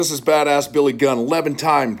This is Badass Billy Gunn,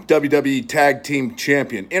 11-time WWE Tag Team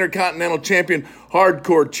Champion, Intercontinental Champion,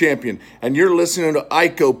 Hardcore Champion, and you're listening to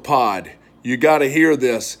IcoPod. You gotta hear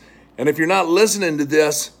this. And if you're not listening to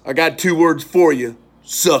this, I got 2 words for you.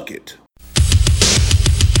 Suck it.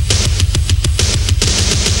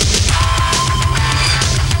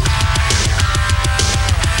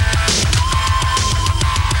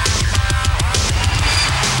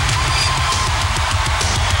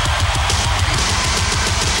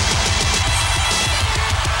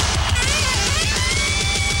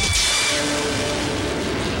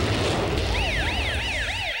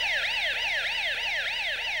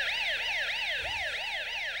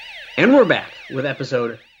 And we're back with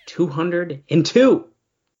episode 202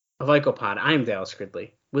 of IcoPod. I'm Dallas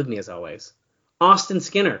Gridley. With me, as always, Austin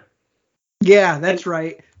Skinner. Yeah, that's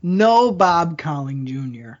right. No Bob Colling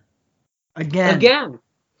Jr. Again.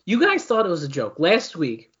 You guys thought it was a joke. Last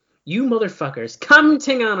week, you motherfuckers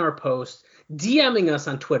commenting on our post, DMing us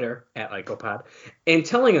on Twitter at IcoPod, and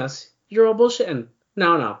telling us you're all bullshitting.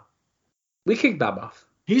 No. We kicked Bob off.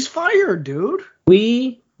 He's fired, dude.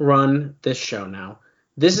 We run this show now.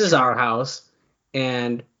 This is our house,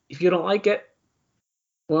 and if you don't like it,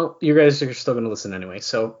 well, you guys are still going to listen anyway,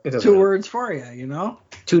 so it doesn't 2 matter. words for you, you know?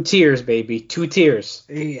 2 tiers, baby. 2 tiers.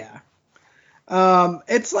 Yeah.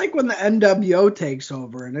 It's like when the NWO takes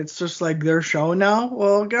over, and it's just like their show now.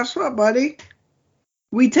 Well, guess what, buddy?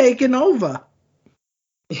 We taking over.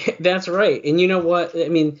 That's right. And you know what? I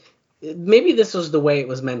mean, maybe this was the way it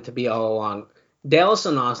was meant to be all along. Dallas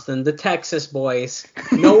and Austin, the Texas boys.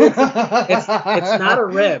 No, it's not a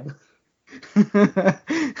rib.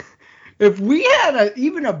 If we had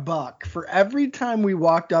even a buck for every time we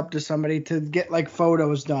walked up to somebody to get like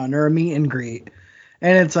photos done or a meet and greet,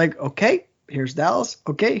 and it's like, okay, here's Dallas,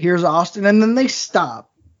 okay, here's Austin, and then they stop.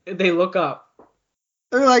 They look up.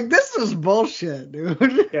 They're like, this is bullshit,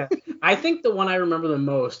 dude. Yeah. I think the one I remember the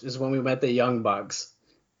most is when we met the Young Bucks,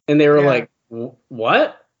 and they were like,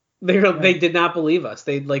 what? They did not believe us.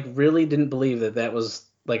 They like really didn't believe that was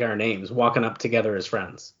like our names walking up together as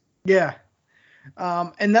friends. Yeah.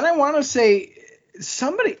 And then I want to say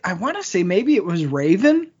maybe it was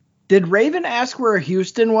Raven. Did Raven ask where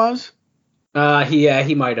Houston was?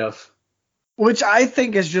 He might have. Which I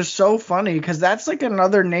think is just so funny because that's like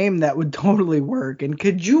another name that would totally work. And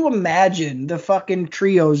could you imagine the fucking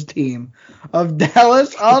trios team of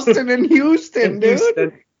Dallas, Austin, and Houston, dude?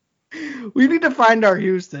 Houston. We need to find our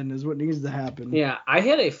Houston is what needs to happen. Yeah, I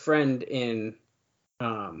had a friend in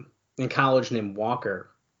college named Walker.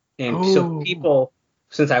 And so people,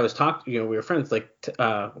 since I was talking, we were friends, like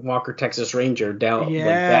Walker, Texas Ranger,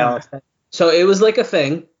 Dallas. So it was like a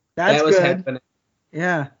thing. That was good. Happening.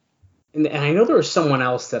 Yeah. And I know there was someone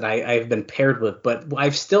else that I've been paired with, but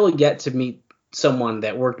I've still yet to meet someone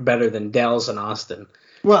that worked better than Dallas and Austin.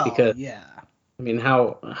 Well, because, yeah. I mean,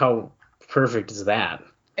 how perfect is that?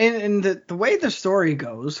 And the way the story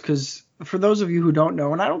goes, because for those of you who don't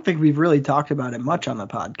know, and I don't think we've really talked about it much on the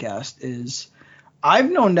podcast, is I've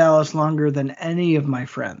known Dallas longer than any of my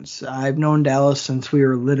friends. I've known Dallas since we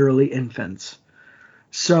were literally infants.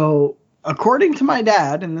 So according to my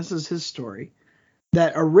dad, and this is his story,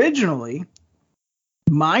 that originally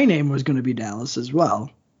my name was going to be Dallas as well.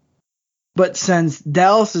 But since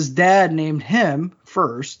Dallas's dad named him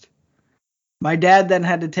first, my dad then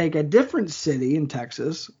had to take a different city in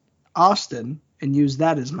Texas, Austin, and use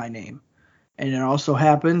that as my name. And it also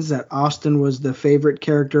happens that Austin was the favorite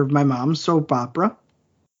character of my mom's soap opera,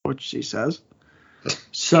 which she says.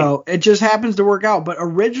 So it just happens to work out. But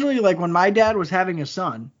originally, like when my dad was having a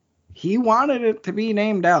son, he wanted it to be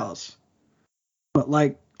named Dallas. But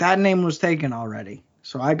like that name was taken already.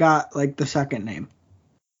 So I got like the second name.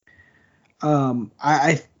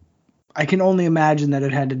 I can only imagine that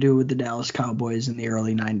it had to do with the Dallas Cowboys in the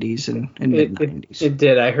early 90s and mid-90s. It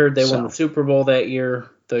did. I heard they won the Super Bowl that year,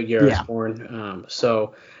 the year I was born.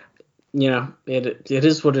 So, it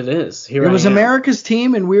is what it is. It was America's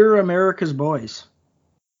team, and we were America's boys.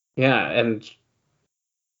 Yeah, and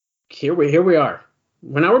here we are.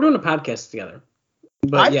 Now we're doing a podcast together.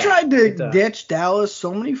 But I've tried to ditch Dallas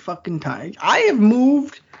so many fucking times. I have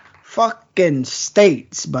moved fucking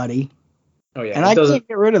states, buddy. Oh yeah, and I can't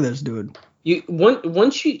get rid of this dude.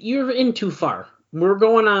 Once you're in too far. We're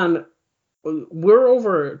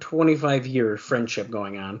over a 25-year friendship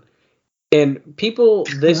going on, and people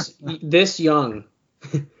this young.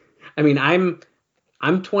 I mean, I'm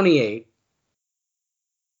 28.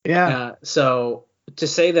 Yeah. So to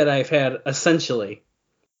say that I've had essentially,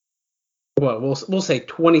 we'll say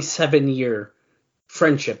 27-year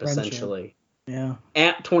friendship essentially. Yeah.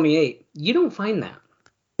 At 28, you don't find that.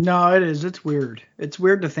 No, it is. It's weird. It's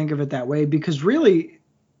weird to think of it that way because really,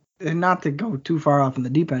 and not to go too far off in the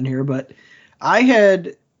deep end here, but I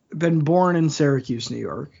had been born in Syracuse, New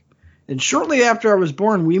York. And shortly after I was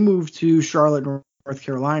born, we moved to Charlotte, North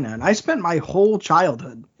Carolina. And I spent my whole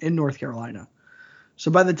childhood in North Carolina.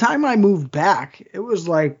 So by the time I moved back, it was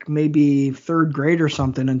like maybe third grade or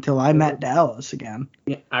something until I met Dallas again.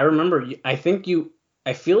 Yeah, I remember. I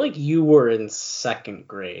feel like you were in second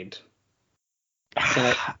grade.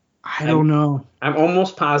 I don't know. I'm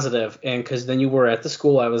almost positive, and because then you were at the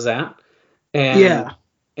school I was at, and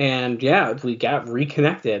we got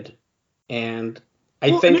reconnected, and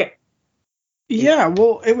it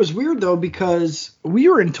was weird though because we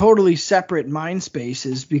were in totally separate mind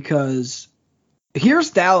spaces. Because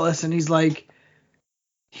here's Dallas, and he's like,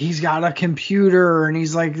 he's got a computer, and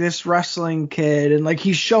he's like this wrestling kid, and like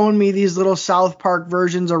he's showing me these little South Park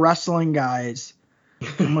versions of wrestling guys.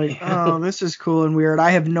 I'm like, oh, this is cool and weird. I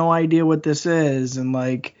have no idea what this is. And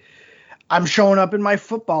like, I'm showing up in my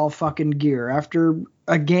football fucking gear after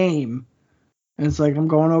a game. And it's like, I'm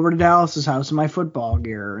going over to Dallas's house in my football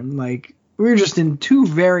gear. And like, we were just in two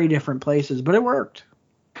very different places, but it worked.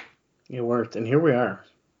 It worked. And here we are.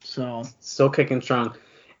 So still kicking strong.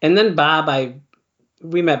 And then Bob,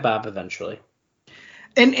 we met Bob eventually.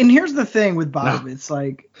 And here's the thing with Bob. No. It's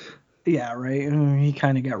like, yeah, right. He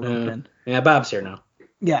kind of got roped in. Yeah, Bob's here now.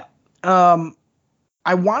 Yeah.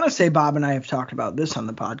 I want to say Bob and I have talked about this on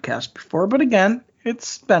the podcast before, but again,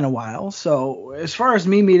 it's been a while. So as far as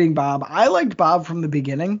me meeting Bob, I liked Bob from the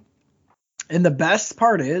beginning. And the best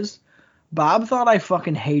part is Bob thought I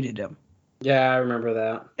fucking hated him. Yeah, I remember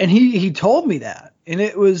that. And he told me that. And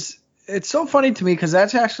it's so funny to me because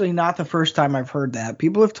that's actually not the first time I've heard that.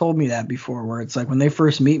 People have told me that before where it's like when they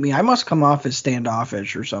first meet me, I must come off as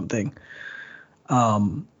standoffish or something.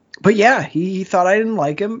 But yeah, he thought I didn't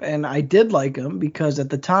like him, and I did like him because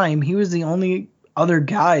at the time he was the only other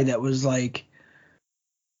guy that was like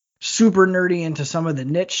super nerdy into some of the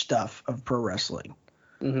niche stuff of pro wrestling,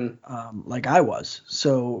 like I was.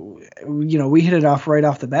 So, we hit it off right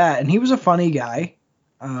off the bat, and he was a funny guy.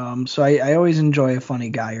 So I always enjoy a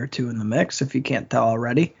funny guy or two in the mix, if you can't tell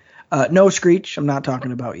already. No, Screech, I'm not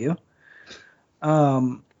talking about you.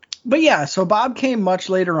 But yeah, so Bob came much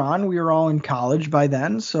later on. We were all in college by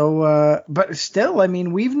then. So, but still, I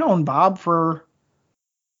mean, we've known Bob for,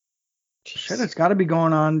 it's got to be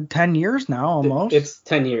going on 10 years now almost. It's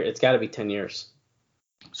 10 years. It's got to be 10 years.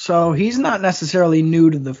 So he's not necessarily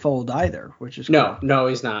new to the fold either, which is cool. No,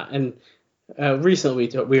 he's not. And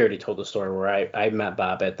recently we already told the story where I met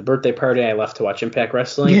Bob at the birthday party. I left to watch Impact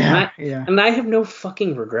Wrestling. Yeah. And I have no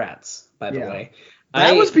fucking regrets, by the way.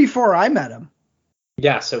 That was before I met him.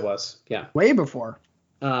 Yes, it was. Yeah. Way before.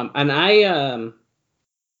 And I don't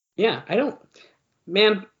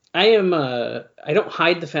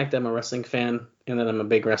hide the fact that I'm a wrestling fan and that I'm a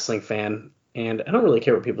big wrestling fan, and I don't really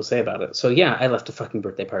care what people say about it. So yeah, I left a fucking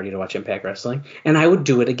birthday party to watch Impact Wrestling, and I would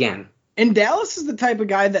do it again. And Dallas is the type of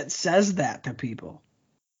guy that says that to people.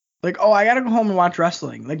 Like, oh, I got to go home and watch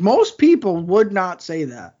wrestling. Like, most people would not say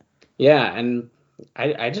that. Yeah, and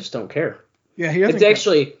I just don't care. Yeah, he doesn't It's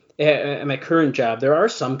actually... At my current job, there are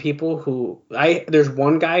some people who there's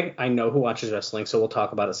one guy I know who watches wrestling, so we'll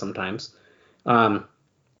talk about it sometimes.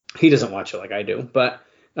 He doesn't watch it like I do, but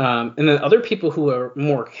and then other people who are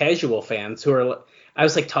more casual fans who are. I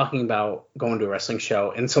was like talking about going to a wrestling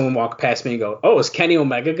show, and someone walked past me and go, "Oh, is Kenny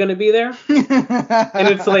Omega gonna be there?" And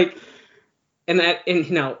it's like,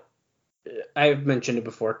 I've mentioned it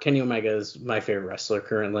before. Kenny Omega is my favorite wrestler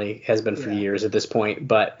currently, has been for years at this point.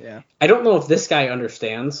 But I don't know if this guy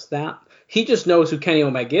understands that. He just knows who Kenny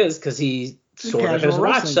Omega is because he sort of has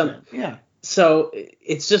watched some. Yeah. So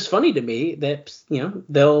it's just funny to me that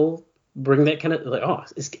they'll bring that kind of like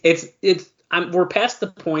we're past the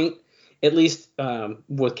point, at least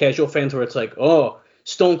with casual fans, where it's like, oh,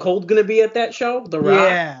 Stone Cold gonna be at that show, The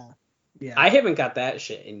Rock. Yeah. I haven't got that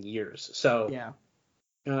shit in years. So yeah.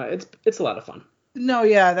 It's a lot of fun. No,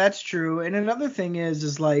 yeah, that's true. And another thing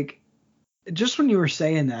is like, just when you were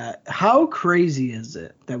saying that, how crazy is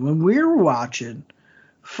it that when we were watching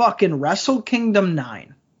fucking Wrestle Kingdom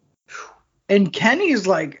 9, and Kenny's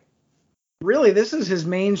like, really, this is his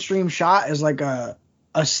mainstream shot as like a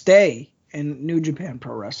stay in New Japan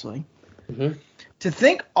Pro Wrestling. Mm-hmm. To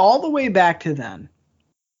think all the way back to then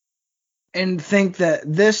and think that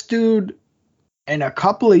this dude in a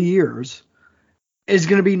couple of years is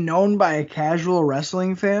going to be known by a casual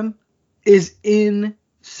wrestling fan is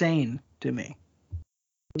insane to me.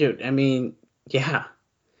 Dude, I mean, yeah.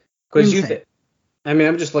 Because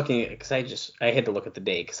I'm just looking at it because I had to look at the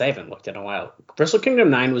date because I haven't looked in a while. Wrestle Kingdom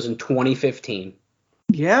 9 was in 2015.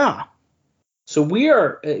 Yeah. So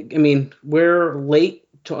we're late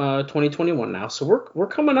 2021 now, so we're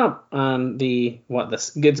coming up on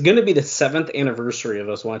it's going to be the 7th anniversary of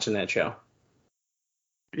us watching that show.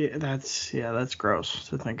 Yeah, that's gross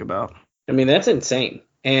to think about. I mean, that's insane.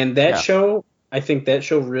 And that show, I think that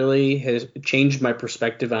show really has changed my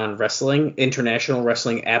perspective on wrestling, international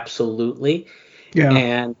wrestling, absolutely. Yeah.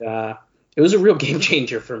 And it was a real game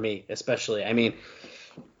changer for me, especially. I mean,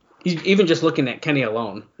 even just looking at Kenny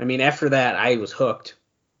alone. I mean, after that, I was hooked.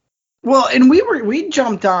 Well, and we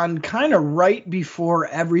jumped on kind of right before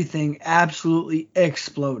everything absolutely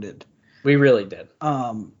exploded. We really did.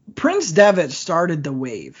 Prince Devitt started the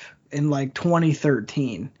wave in like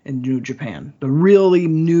 2013 in New Japan. The really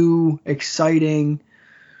new, exciting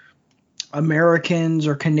Americans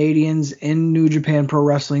or Canadians in New Japan Pro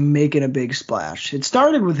Wrestling making a big splash. It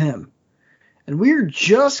started with him. And we were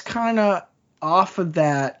just kind of off of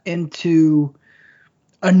that into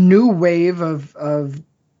a new wave of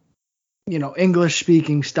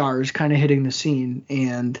English-speaking stars kind of hitting the scene.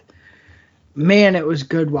 And man, it was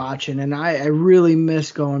good watching, and I really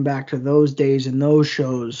miss going back to those days and those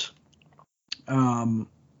shows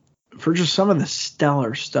for just some of the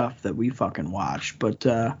stellar stuff that we fucking watched. But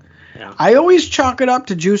I always chalk it up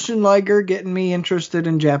to Jushin Liger getting me interested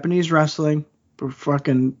in Japanese wrestling for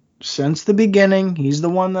fucking since the beginning. He's the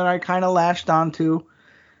one that I kind of latched onto.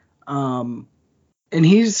 And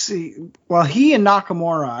he and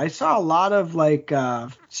Nakamura, I saw a lot of like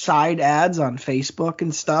side ads on Facebook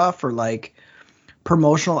and stuff, or like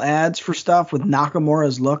promotional ads for stuff with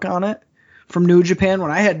Nakamura's look on it from New Japan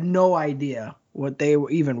when I had no idea what they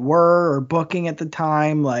even were or booking at the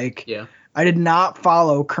time. Like, I did not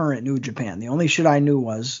follow current New Japan. The only shit I knew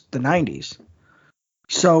was the 90s.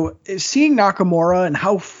 So seeing Nakamura and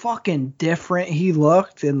how fucking different he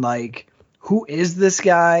looked and like, who is this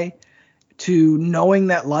guy, to knowing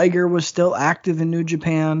that Liger was still active in New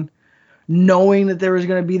Japan, knowing that there was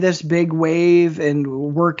going to be this big wave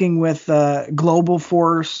and working with Global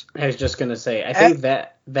Force. I was just going to say, I think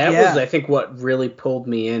that was, I think, what really pulled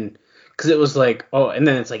me in, because it was like, and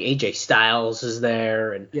then it's like AJ Styles is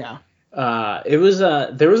there. And it was,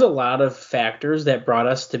 there was a lot of factors that brought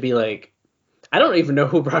us to be like, I don't even know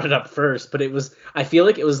who brought it up first, but I feel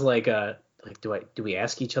like it was like do we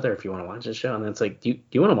ask each other if you want to watch this show? And then it's like, do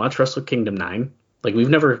you want to watch Wrestle Kingdom 9? Like, we've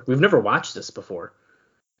never watched this before.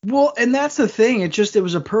 Well, and that's the thing. It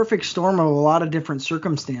was a perfect storm of a lot of different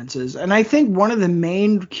circumstances. And I think one of the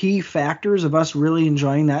main key factors of us really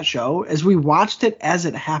enjoying that show is we watched it as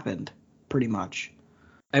it happened, pretty much.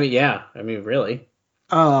 I mean, really.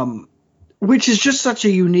 Which is just such a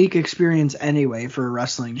unique experience anyway for a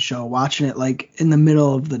wrestling show, watching it like in the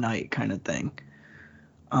middle of the night kind of thing.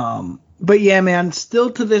 But yeah, man,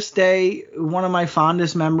 still to this day, one of my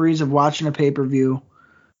fondest memories of watching a pay-per-view.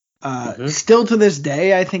 Still to this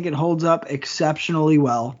day, I think it holds up exceptionally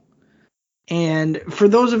well. And for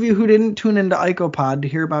those of you who didn't tune into IcoPod to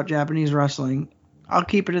hear about Japanese wrestling, I'll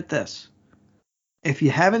keep it at this. If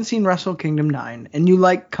you haven't seen Wrestle Kingdom 9 and you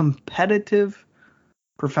like competitive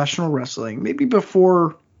professional wrestling, maybe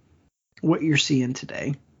before what you're seeing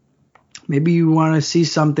today, maybe you want to see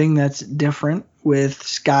something that's different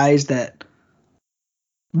with guys that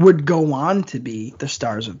would go on to be the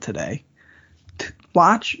stars of today,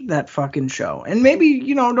 watch that fucking show. And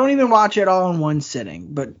maybe, don't even watch it all in one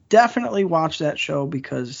sitting, but definitely watch that show,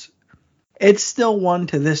 because it's still one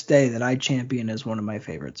to this day that I champion as one of my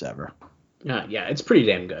favorites ever. Yeah, it's pretty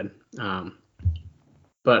damn good.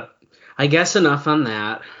 But I guess enough on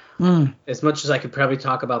that. As much as I could probably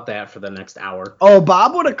talk about that for the next hour. Oh,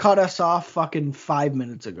 Bob would have cut us off fucking 5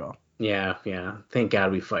 minutes ago. Yeah. Thank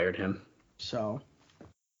God we fired him. So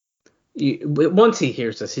once he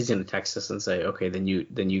hears this, he's gonna text us and say, "Okay, then you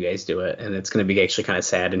guys do it," and it's gonna be actually kind of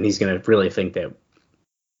sad, and he's gonna really think that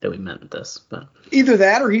we meant this. But either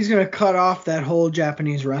that, or he's gonna cut off that whole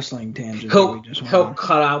Japanese wrestling tangent. He'll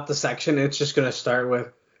cut out the section. It's just gonna start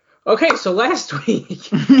with, "Okay, so last week."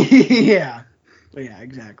 Yeah,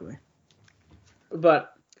 exactly.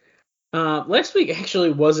 But last week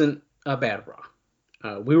actually wasn't a bad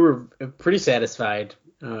Raw. We were pretty satisfied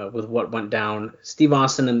with what went down. Steve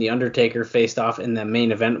Austin and The Undertaker faced off in the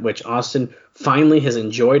main event, which Austin finally has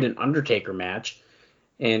enjoyed an Undertaker match.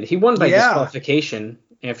 And he won by disqualification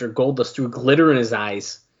after Goldust threw glitter in his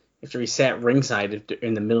eyes after he sat ringside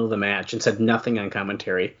in the middle of the match and said nothing on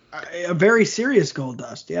commentary. A very serious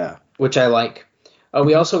Goldust, yeah. Which I like.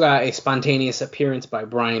 We also got a spontaneous appearance by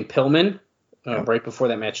Brian Pillman right before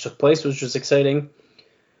that match took place, which was exciting.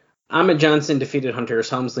 Ahmed Johnson defeated Hunter S.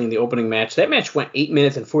 Helmsley in the opening match. That match went 8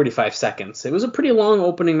 minutes and 45 seconds. It was a pretty long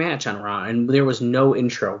opening match on Raw, and there was no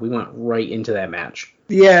intro. We went right into that match.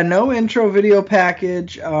 Yeah, no intro video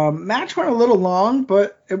package. Match went a little long,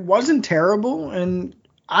 but it wasn't terrible, and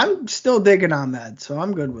I'm still digging Ahmed, so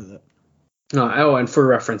I'm good with it. Oh, and for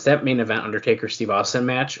reference, that main event Undertaker-Steve Austin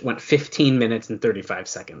match went 15 minutes and 35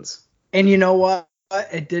 seconds. And you know what?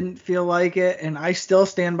 It didn't feel like it, and I still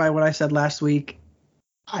stand by what I said last week.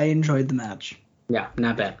 I enjoyed the match. Yeah,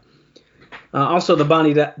 not bad. Also,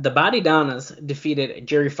 the Body Donnas defeated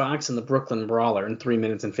Jerry Fox and the Brooklyn Brawler in 3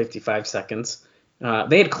 minutes and 55 seconds.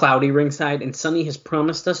 They had Cloudy ringside, and Sunny has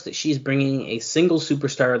promised us that she's bringing a single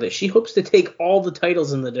superstar that she hopes to take all the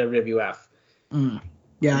titles in the WWF.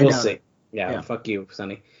 Yeah, we'll see. Yeah, fuck you,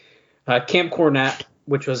 Sunny. Camp Cornette,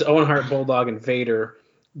 which was Owen Hart, Bulldog, and Vader,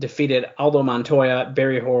 defeated Aldo Montoya,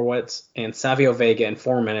 Barry Horowitz, and Savio Vega in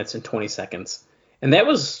 4 minutes and 20 seconds. And that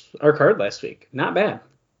was our card last week. Not bad.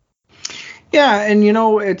 Yeah, and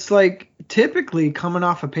it's like typically coming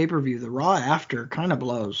off a pay-per-view, the Raw after kind of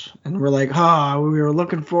blows. And we're like, we were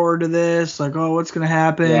looking forward to this. Like, what's going to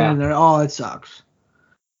happen? Yeah. And then, it sucks.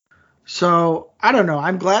 So, I don't know.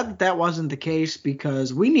 I'm glad that wasn't the case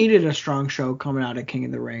because we needed a strong show coming out of King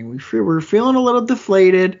of the Ring. We were feeling a little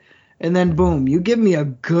deflated. And then, boom, you give me a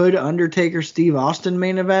good Undertaker-Steve Austin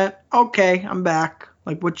main event. Okay, I'm back.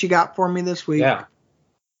 Like, what you got for me this week? Yeah.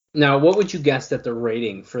 Now, what would you guess that the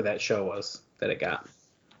rating for that show was that it got?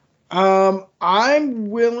 I'm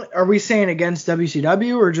willing. Are we saying against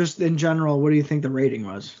WCW or just in general? What do you think the rating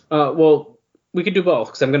was? Well, we could do both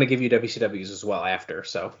because I'm going to give you WCW's as well after.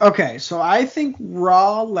 So. Okay, so I think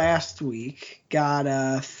Raw last week got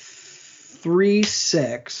a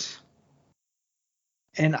 3.6,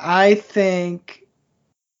 and I think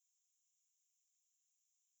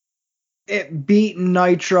it beat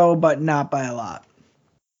Nitro, but not by a lot.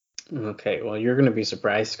 Okay, well, you're going to be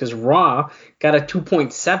surprised because Raw got a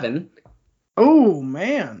 2.7. Oh,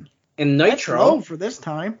 man. And Nitro. That's low for this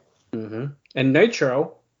time. Mm-hmm. And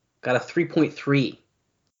Nitro got a 3.3.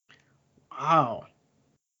 Wow.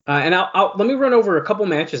 And I'll let me run over a couple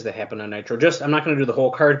matches that happened on Nitro. I'm not going to do the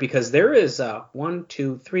whole card because there is 1,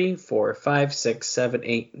 2, 3, 4, 5, 6, 7,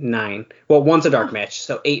 8, 9. Well, one's a dark match,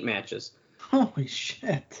 so 8 matches. Holy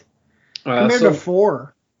shit. Compared to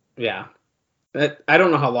 4. Yeah. I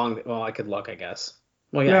don't know how long. Well, I could look, I guess.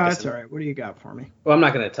 Well, yeah, that's all right. What do you got for me? Well, I'm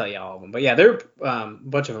not going to tell you all of them, but yeah, a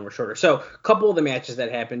bunch of them were shorter. So, a couple of the matches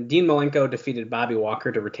that happened: Dean Malenko defeated Bobby Walker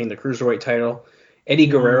to retain the cruiserweight title. Eddie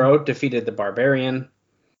Guerrero defeated the Barbarian.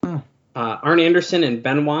 Arn Anderson and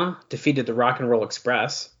Benoit defeated the Rock and Roll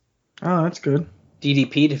Express. Oh, that's good.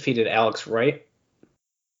 DDP defeated Alex Wright.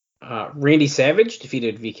 Randy Savage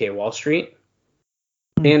defeated VK Wall Street.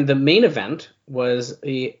 And the main event was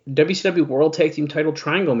a WCW World Tag Team Title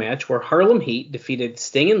Triangle match where Harlem Heat defeated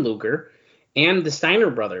Sting and Luger and the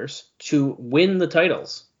Steiner Brothers to win the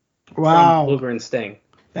titles. Wow. From Luger and Sting.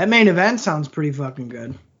 That main event sounds pretty fucking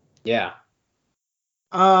good. Yeah.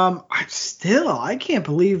 I can't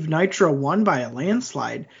believe Nitro won by a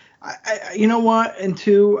landslide. You know what? And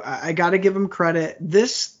two, I got to give them credit.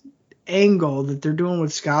 This angle that they're doing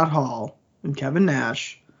with Scott Hall and Kevin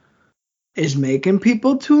Nash is making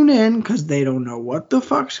people tune in because they don't know what the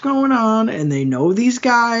fuck's going on, and they know these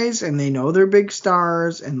guys, and they know they're big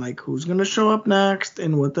stars, and like who's gonna show up next,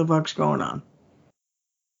 and what the fuck's going on.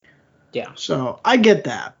 Yeah. So I get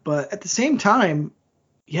that, but at the same time,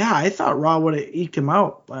 yeah, I thought Raw would have eked him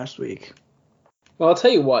out last week. Well, I'll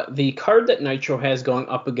tell you what, the card that Nitro has going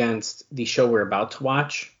up against the show we're about to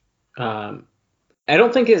watch, I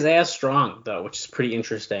don't think is as strong though, which is pretty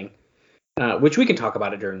interesting. Which we can talk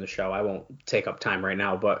about it during the show. I won't take up time right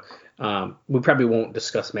now, but we probably won't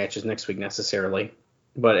discuss matches next week necessarily.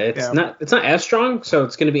 But it's not as strong, so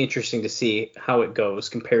it's going to be interesting to see how it goes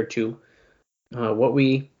compared to what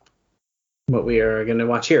we are going to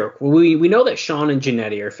watch here. We know that Sean and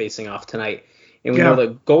Jannetty are facing off tonight, and we know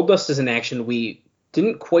that Goldust is in action. We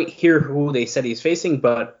didn't quite hear who they said he's facing,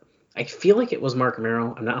 but I feel like it was Mark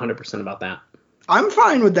Mero. I'm not 100% about that. I'm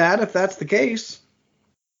fine with that if that's the case.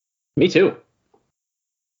 Me too.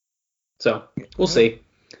 So we'll see.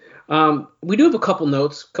 We do have a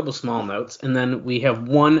couple small notes, and then we have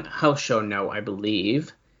one house show note, I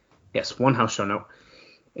believe. Yes, one house show note,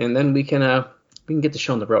 and then we can get the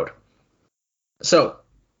show on the road. So,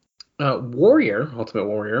 Ultimate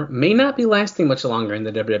Warrior, may not be lasting much longer in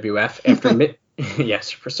the WWF after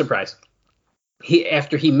yes, for surprise.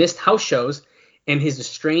 After he missed house shows, and his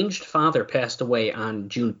estranged father passed away on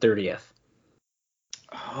June 30th.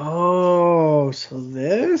 Oh, so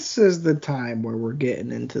this is the time where we're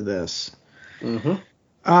getting into this. Mm-hmm.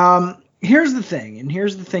 here's the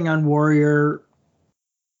thing on Warrior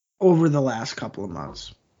over the last couple of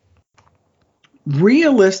months.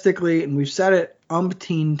 Realistically, and we've said it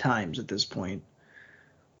umpteen times at this point,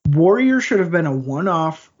 Warrior should have been a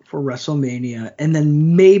one-off for WrestleMania and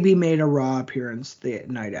then maybe made a Raw appearance the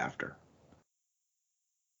night after.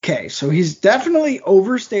 Okay, so he's definitely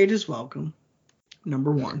overstayed his welcome,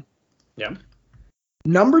 number one. Yeah.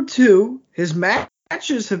 Number two, his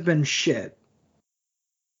matches have been shit.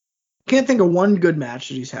 Can't think of one good match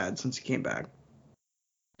that he's had since he came back.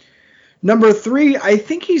 Number three, I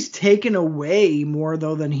think he's taken away more,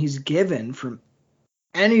 though, than he's given from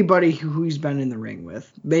anybody who he's been in the ring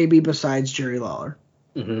with, maybe besides Jerry Lawler.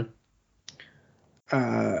 Mm-hmm.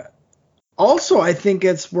 Also, I think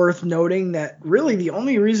it's worth noting that really the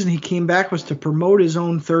only reason he came back was to promote his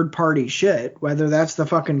own third-party shit, whether that's the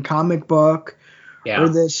fucking comic book or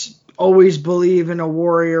this always believe in a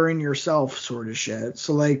warrior in yourself sort of shit.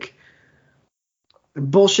 So, like,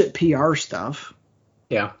 bullshit PR stuff.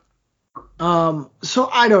 Yeah. So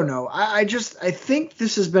I don't know. I think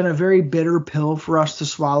this has been a very bitter pill for us to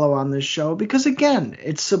swallow on this show because, again,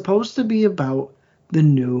 it's supposed to be about the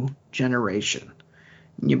new generation.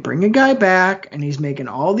 You bring a guy back and he's making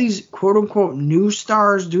all these quote unquote new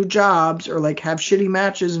stars do jobs or like have shitty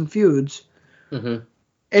matches and feuds. Mm-hmm.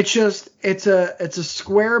 It's a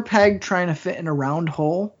square peg trying to fit in a round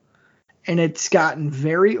hole, and it's gotten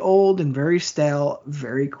very old and very stale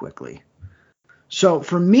very quickly. So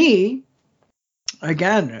for me,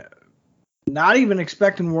 again, not even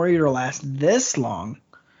expecting Warrior to last this long,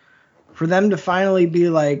 for them to finally be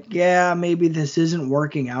like, yeah, maybe this isn't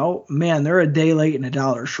working out, man, they're a day late and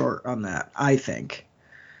 $1 short on that, I think.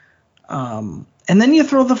 And then you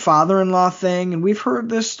throw the father-in-law thing, and we've heard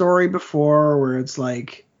this story before where it's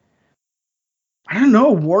like, I don't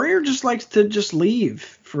know, Warrior just likes to just leave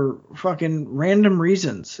for fucking random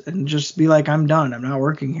reasons and just be like, I'm done, I'm not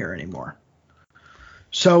working here anymore.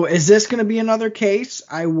 So is this going to be another case?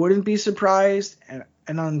 I wouldn't be surprised,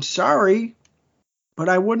 and I'm sorry, but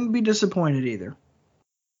I wouldn't be disappointed either.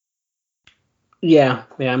 Yeah,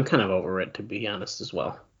 I'm kind of over it, to be honest, as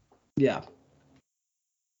well. Yeah.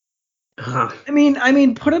 I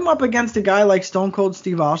mean, put him up against a guy like Stone Cold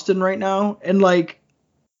Steve Austin right now, and like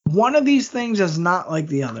one of these things is not like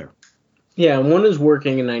the other. Yeah, one is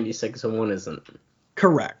working in '96 and one isn't.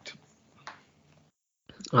 Correct.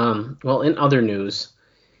 Well, in other news,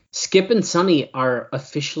 Skip and Sonny are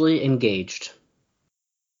officially engaged.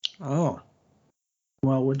 Oh.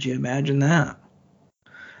 Well, would you imagine that?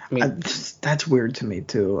 I mean, that's weird to me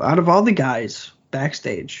too. Out of all the guys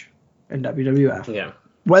backstage in WWF, yeah.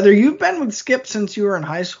 Whether you've been with Skip since you were in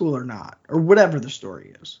high school or not, or whatever the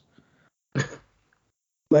story is,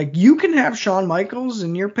 like you can have Shawn Michaels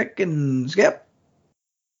and you're picking Skip.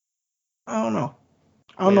 I don't know.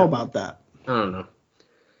 I don't know about that. I don't know.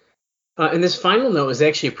 And this final note is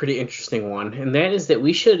actually a pretty interesting one, and that is that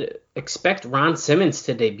we should expect Ron Simmons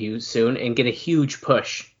to debut soon and get a huge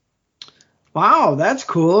push. Wow, that's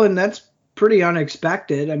cool, and that's pretty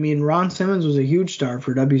unexpected. I mean, Ron Simmons was a huge star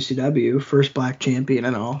for WCW, first black champion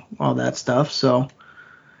and all that stuff. So,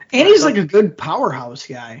 and he's like a good powerhouse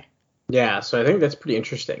guy. Yeah, so I think that's pretty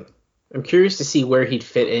interesting. I'm curious to see where he'd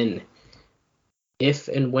fit in if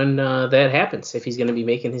and when that happens, if he's going to be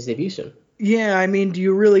making his debut soon. Yeah, I mean, do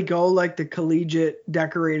you really go like the collegiate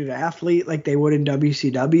decorated athlete like they would in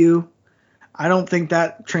WCW? I don't think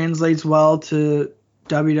that translates well to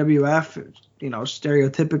WWF,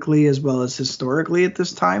 stereotypically as well as historically at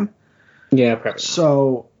this time. Yeah, probably.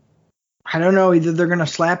 So, I don't know. Either they're going to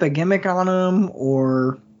slap a gimmick on him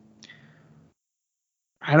or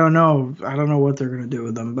I don't know. I don't know what they're going to do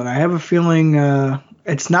with him. But I have a feeling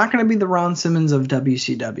it's not going to be the Ron Simmons of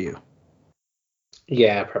WCW.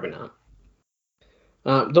 Yeah, probably not.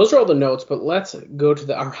 Those are all the notes, but let's go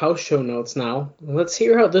to our house show notes now. Let's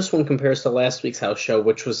hear how this one compares to last week's house show,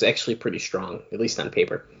 which was actually pretty strong, at least on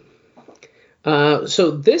paper. So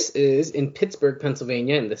this is in Pittsburgh,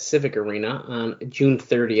 Pennsylvania, in the Civic Arena on June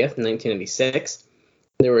 30th, 1996.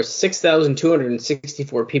 There were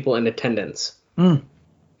 6,264 people in attendance, and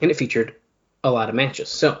it featured a lot of matches.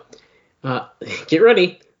 So get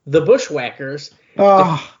ready. The Bushwhackers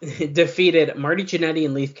defeated Marty Jannetty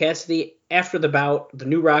and Leif Cassidy. After the bout, the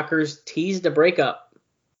New Rockers teased a breakup.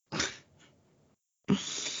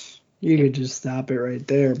 You could just stop it right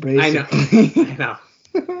there, basically. I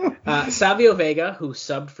know. Savio Vega, who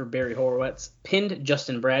subbed for Barry Horowitz, pinned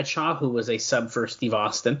Justin Bradshaw, who was a sub for Steve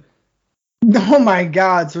Austin. Oh my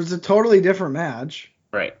God! So it's a totally different match.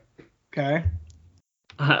 Right. Okay.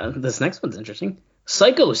 This next one's interesting.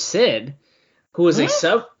 Psycho Sid, who was a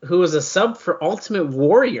sub for Ultimate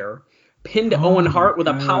Warrior, pinned Owen Hart with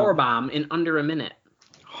a power bomb in under a minute.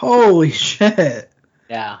 Holy shit.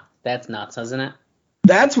 Yeah, that's nuts, isn't it?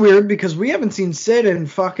 That's weird because we haven't seen Sid in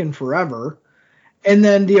fucking forever. And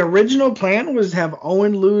then the original plan was to have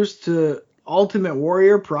Owen lose to Ultimate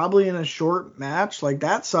Warrior probably in a short match. Like,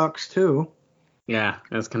 that sucks too. Yeah,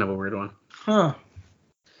 that's kind of a weird one. Huh.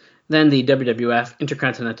 Then the WWF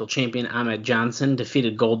Intercontinental Champion Ahmed Johnson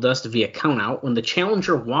defeated Goldust via countout when the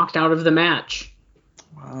challenger walked out of the match.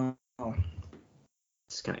 Wow.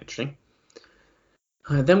 It's kind of interesting.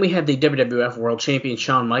 Then we had the WWF World Champion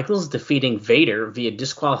Shawn Michaels defeating Vader via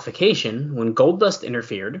disqualification when Goldust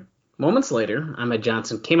interfered. Moments later, Ahmed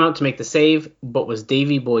Johnson came out to make the save, but was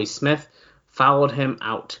Davey Boy Smith followed him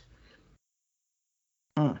out.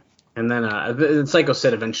 And then Psycho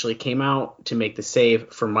Sid eventually came out to make the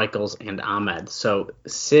save for Michaels and Ahmed. So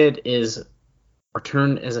Sid is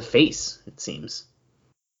returned as a face, it seems.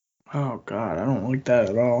 Oh, God, I don't like that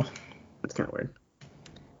at all. That's kind of weird.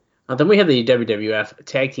 Then we had the WWF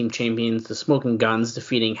Tag Team Champions, the Smoking Guns,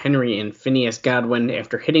 defeating Henry and Phineas Godwin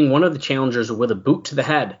after hitting one of the challengers with a boot to the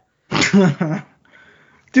head.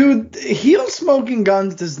 Dude, heel Smoking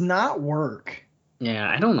Guns does not work. Yeah,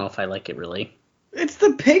 I don't know if I like it really. It's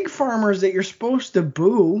the pig farmers that you're supposed to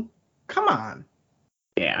boo. Come on.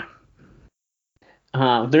 Yeah.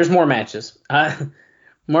 There's more matches.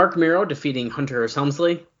 Mark Miro defeating Hunter S.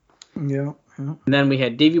 Helmsley. Yeah. And then we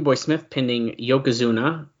had Davey Boy Smith pinning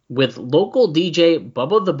Yokozuna with local DJ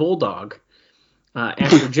Bubba the Bulldog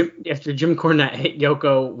after Jim Cornette hit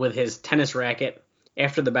Yoko with his tennis racket.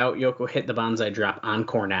 After the bout, Yoko hit the Banzai drop on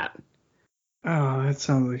Cornette. Oh, that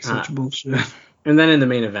sounds like such bullshit. And then in the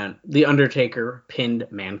main event, The Undertaker pinned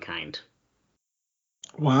Mankind.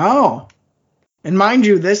 Wow. And mind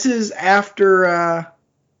you, this is after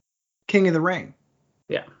King of the Ring.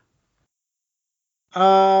 Yeah.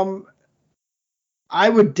 I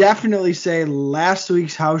would definitely say last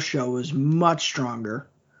week's house show was much stronger.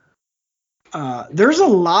 There's a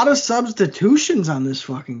lot of substitutions on this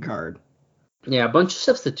fucking card. Yeah, a bunch of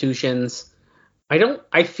substitutions.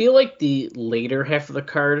 I feel like the later half of the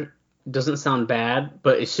card doesn't sound bad,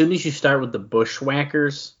 but as soon as you start with the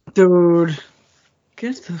Bushwhackers... Dude,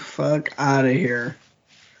 get the fuck out of here.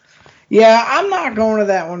 Yeah, I'm not going to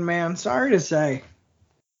that one, man. Sorry to say.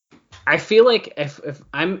 I feel like if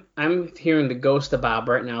I'm hearing the Ghost of Bob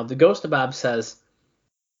right now, the Ghost of Bob says,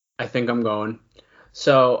 I think I'm going.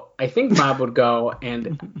 So I think Bob would go,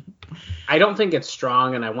 and I don't think it's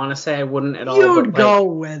strong, and I want to say I wouldn't at all. You'd go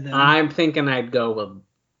with him. I'm thinking I'd go with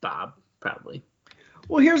Bob, probably.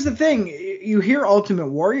 Well, here's the thing. You hear Ultimate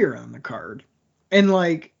Warrior on the card, and,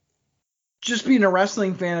 like, just being a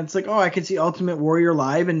wrestling fan, it's like, oh, I could see Ultimate Warrior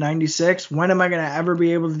live in 96. When am I going to ever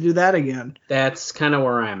be able to do that again? That's kind of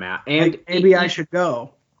where I'm at. And like, maybe I should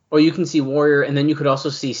go. Or you can see Warrior, and then you could also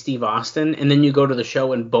see Steve Austin, and then you go to the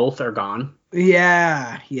show, and both are gone.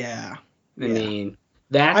 Yeah. I mean,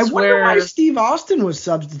 that's I wonder why Steve Austin was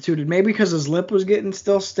substituted. Maybe because his lip was getting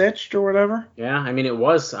still stitched or whatever. Yeah, I mean, it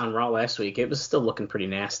was on Raw last week. It was still looking pretty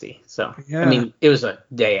nasty. So, yeah. I mean, it was a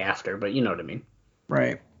day after, but you know what I mean.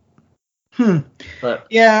 Right. But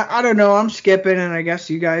yeah, I don't know. I'm skipping, and I guess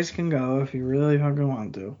you guys can go if you really fucking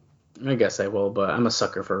want to. I guess I will, but I'm a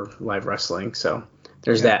sucker for live wrestling, so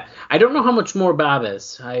there's that. I don't know how much more Bob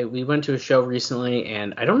is. We went to a show recently,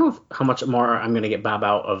 and I don't know how much more I'm going to get Bob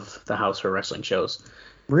out of the house for wrestling shows.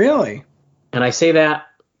 Really? And I say that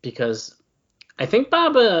because I think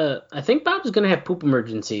Bob is going to have poop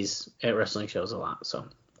emergencies at wrestling shows a lot. So.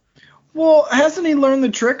 Well, hasn't he learned the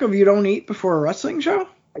trick of you don't eat before a wrestling show?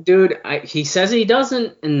 Dude, he says he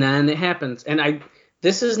doesn't, and then it happens. And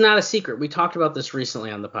this is not a secret. We talked about this recently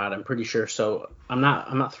on the pod, I'm pretty sure. So I'm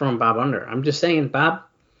not throwing Bob under. I'm just saying Bob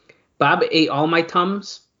ate all my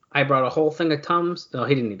Tums. I brought a whole thing of Tums. No,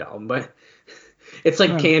 he didn't eat all of them, but it's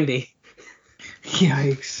like candy.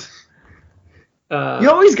 Yikes. You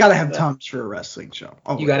always got to have Tums for a wrestling show.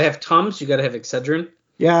 Always. You got to have Tums. You got to have Excedrin.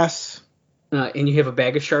 Yes. And you have a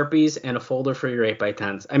bag of Sharpies and a folder for your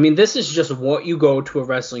 8x10s. I mean, this is just what you go to a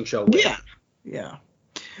wrestling show with. Yeah.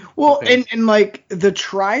 Well, okay. and like the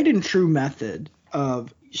tried and true method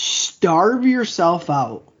of starve yourself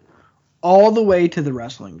out all the way to the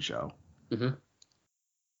wrestling show. Mm-hmm.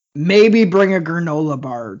 Maybe bring a granola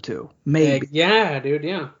bar or two. Maybe. Yeah, dude,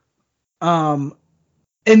 yeah. And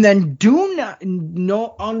then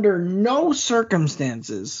under no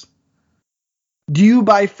circumstances do you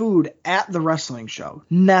buy food at the wrestling show.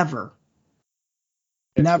 Never.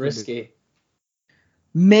 It's never risky.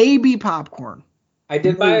 Maybe popcorn. I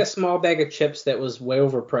did buy a small bag of chips that was way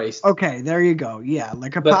overpriced. Okay, there you go. Yeah,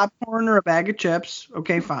 like a popcorn or a bag of chips.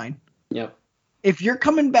 Okay, fine. Yep. If you're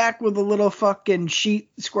coming back with a little fucking sheet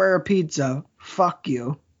square of pizza, fuck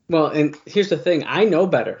you. Well, and here's the thing. I know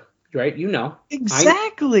better, right? You know.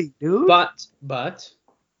 Exactly, dude. But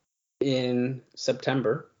in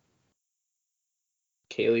September,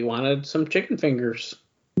 Kaylee wanted some chicken fingers.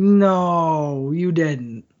 No, you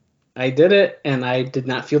didn't. I did it, and I did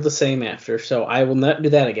not feel the same after, so I will not do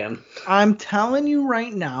that again. I'm telling you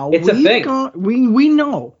right now, it's a thing. We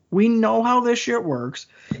know how this shit works.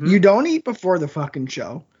 Mm-hmm. You don't eat before the fucking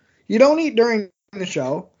show. You don't eat during the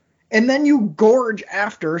show, and then you gorge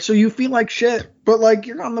after, so you feel like shit. But like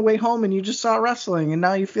you're on the way home and you just saw wrestling, and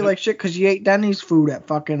now you feel like shit because you ate Denny's food at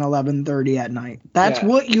fucking 11:30 at night. That's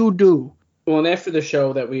what you do. Well, and after the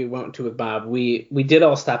show that we went to with Bob, we did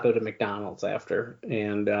all stop at a McDonald's after,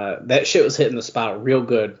 and that shit was hitting the spot real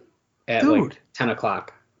good at like 10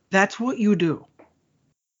 o'clock. That's what you do.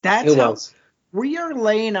 That's how we are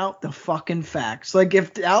laying out the fucking facts. Like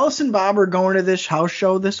if Alice and Bob are going to this house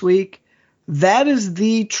show this week, that is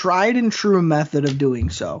the tried and true method of doing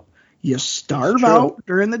so. You starve out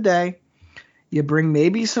during the day. You bring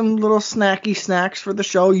maybe some little snacky snacks for the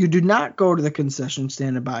show. You do not go to the concession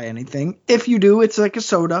stand and buy anything. If you do, it's like a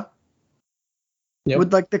soda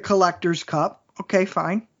with like the collector's cup. Okay,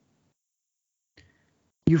 fine.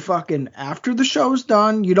 You fucking, after the show's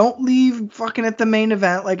done, you don't leave fucking at the main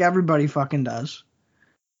event like everybody fucking does.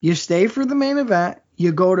 You stay for the main event.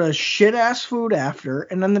 You go to shit ass food after,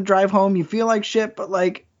 and then the drive home, you feel like shit, but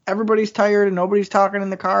like everybody's tired and nobody's talking in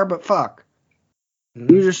the car, but fuck.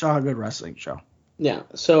 Mm-hmm. You just saw a good wrestling show. Yeah.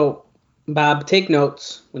 So, Bob, take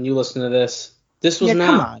notes when you listen to this. This was not.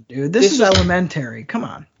 Come on, dude. This is elementary. Come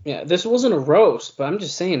on. Yeah, this wasn't a roast, but I'm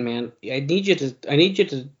just saying, man. I need you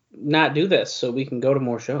to not do this so we can go to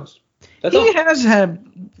more shows. He has had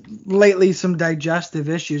lately some digestive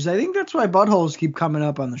issues. I think that's why buttholes keep coming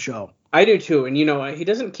up on the show. I do too, and he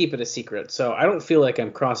doesn't keep it a secret, so I don't feel like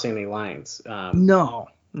I'm crossing any lines. No,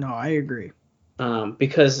 I agree.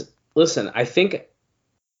 Because listen, I think.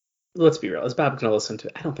 Let's be real. Is Bob going to listen to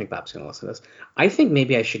it? I don't think Bob's going to listen to this. I think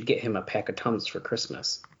maybe I should get him a pack of Tums for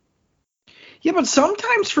Christmas. Yeah, but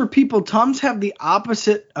sometimes for people, Tums have the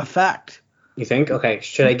opposite effect. You think? Okay,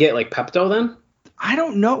 should I get like Pepto then? I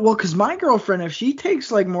don't know. Well, because my girlfriend, if she takes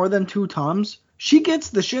like more than 2 Tums, she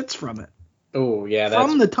gets the shits from it. Oh, yeah.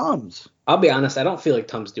 From the Tums. I'll be honest, I don't feel like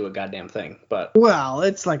Tums do a goddamn thing, but. Well,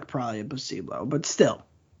 it's like probably a placebo, but still.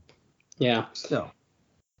 Yeah. Still.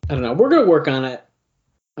 I don't know. We're going to work on it.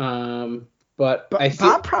 But I think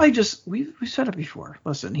Bob probably just we said it before.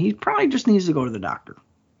 Listen, he probably just needs to go to the doctor.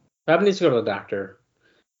 Bob needs to go to the doctor.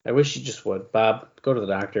 I wish he just would. Bob, go to the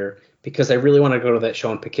doctor because I really want to go to that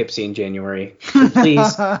show in Poughkeepsie in January. So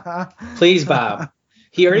please, Bob.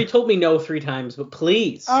 He already told me no 3 times, but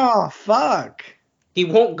please. Oh fuck. He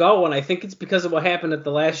won't go, and I think it's because of what happened at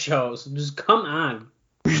the last show. So just come on.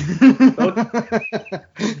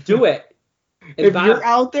 Do it. And if you're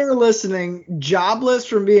out there listening, jobless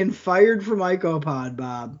from being fired from IcoPod,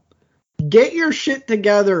 Bob, get your shit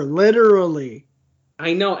together, literally.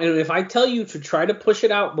 I know, and if I tell you to try to push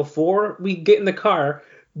it out before we get in the car,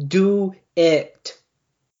 do it.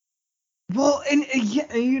 Well, and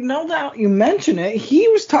you know that you mention it, he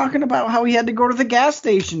was talking about how he had to go to the gas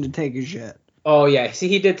station to take his shit. Oh yeah, see,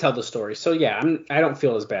 he did tell the story, so yeah, I don't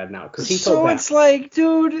feel as bad now because he told that. So it's like,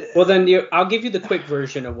 dude. Well, then I'll give you the quick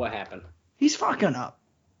version of what happened. He's fucking up.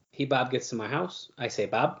 Bob gets to my house. I say,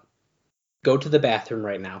 Bob, go to the bathroom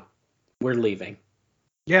right now. We're leaving.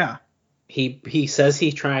 Yeah. He says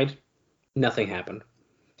he tried. Nothing happened.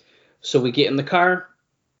 So we get in the car.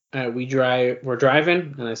 We're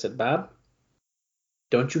driving, and I said, Bob,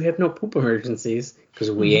 don't you have no poop emergencies? Because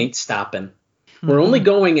we ain't stopping. We're only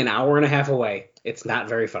going an hour and a half away. It's not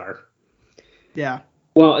very far. Yeah.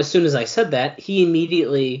 Well, as soon as I said that, he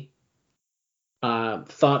immediately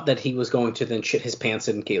thought that he was going to then shit his pants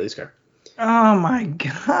in Kaylee's car. Oh my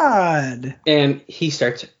god. And he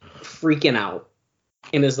starts freaking out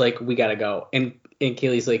and is like, we gotta go. And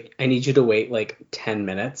Kaylee's like, I need you to wait like 10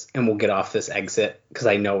 minutes and we'll get off this exit because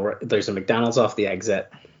I know there's a McDonald's off the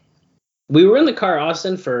exit. We were in the car,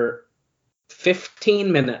 Austin, for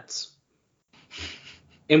 15 minutes.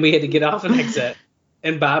 And we had to get off an exit.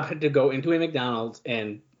 And Bob had to go into a McDonald's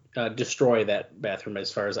and destroy that bathroom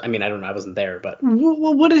as far as, I mean, I don't know, I wasn't there, but.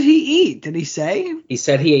 Well, what did he eat? Did he say? He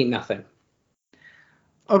said he ate nothing.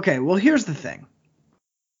 Okay, well, here's the thing.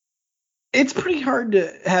 It's pretty hard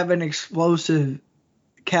to have an explosive,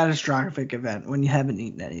 catastrophic event when you haven't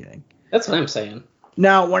eaten anything. That's what I'm saying.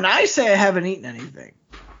 Now, when I say I haven't eaten anything,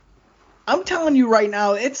 I'm telling you right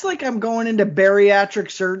now, it's like I'm going into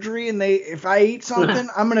bariatric surgery, and if I eat something,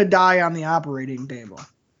 I'm going to die on the operating table.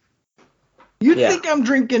 You'd think I'm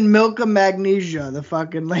drinking milk of magnesia the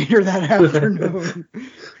fucking later that afternoon.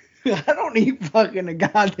 I don't eat fucking a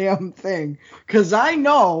goddamn thing. Because I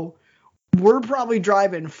know we're probably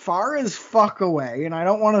driving far as fuck away, and I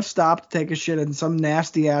don't want to stop to take a shit in some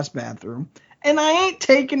nasty-ass bathroom. And I ain't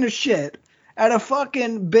taking a shit at a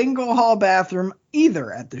fucking bingo hall bathroom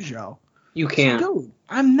either at the show. You can't. So, dude,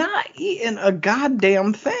 I'm not eating a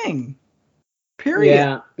goddamn thing.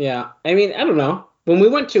 Period. Yeah. I mean, I don't know. When we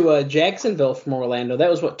went to Jacksonville from Orlando, that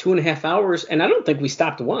was, 2.5 hours, and I don't think we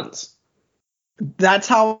stopped once. That's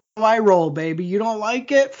how I roll, baby. You don't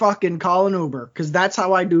like it? Fucking call an Uber, because that's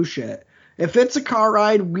how I do shit. If it's a car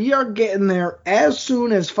ride, we are getting there as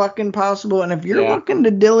soon as fucking possible, and if you're looking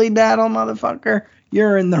to dilly-daddle, motherfucker,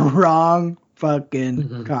 you're in the wrong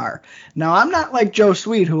fucking car. Now, I'm not like Joe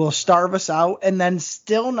Sweet, who will starve us out and then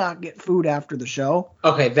still not get food after the show.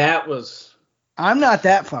 Okay, that was... I'm not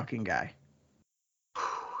that fucking guy.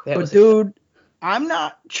 But, dude, I'm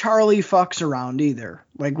not Charlie fucks around either.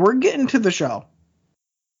 Like, we're getting to the show.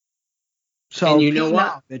 So, and you know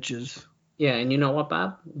what? Bitches. Yeah, and you know what,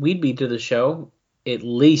 Bob? We'd be to the show at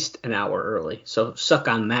least an hour early. So, suck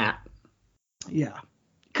on that. Yeah.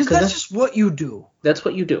 Because that's just what you do. That's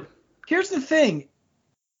what you do. Here's the thing.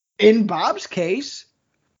 In Bob's case,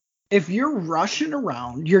 if you're rushing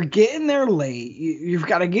around, you're getting there late, you've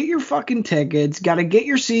got to get your fucking tickets, got to get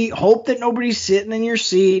your seat, hope that nobody's sitting in your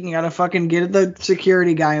seat, and you got to fucking get the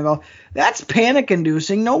security guy involved. That's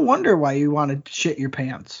panic-inducing. No wonder why you want to shit your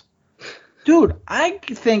pants. Dude, I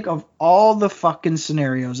think of all the fucking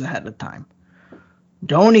scenarios ahead of time.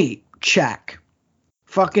 Don't eat. Check.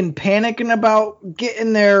 Fucking panicking about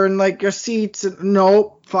getting there and like your seats.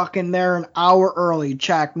 Nope. Fucking there an hour early.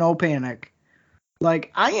 Check. No panic.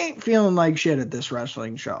 Like, I ain't feeling like shit at this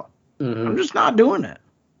wrestling show. I'm just not doing it.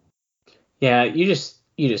 Yeah, you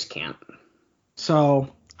just can't.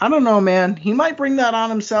 So, I don't know, man. He might bring that on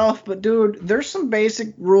himself, but dude, there's some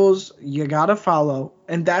basic rules you gotta follow,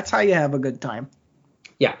 and that's how you have a good time.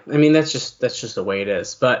 Yeah, I mean that's just the way it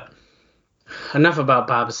is. But enough about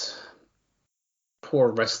Bob's poor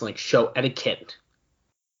wrestling show etiquette.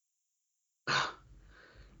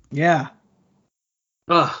 Yeah.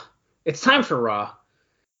 It's time for Raw.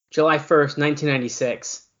 July 1st,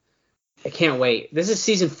 1996. I can't wait. This is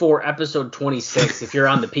season 4, episode 26, if you're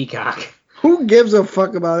on the Peacock. Who gives a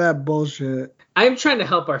fuck about that bullshit? I'm trying to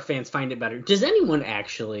help our fans find it better. Does anyone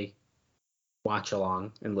actually watch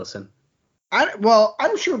along and listen? Well,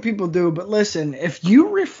 I'm sure people do, but listen, if you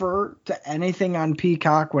refer to anything on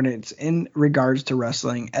Peacock when it's in regards to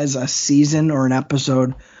wrestling as a season or an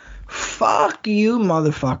episode, fuck you,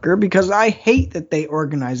 motherfucker, because I hate that they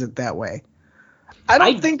organize it that way. I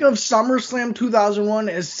don't think of SummerSlam 2001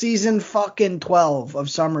 as season fucking 12 of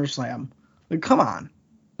SummerSlam. Like, come on.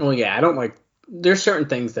 Well, yeah, I don't like. There's certain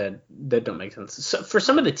things that don't make sense. So for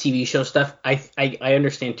some of the TV show stuff, I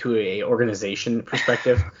understand to a organization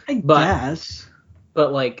perspective. I guess.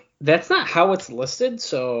 But like that's not how it's listed,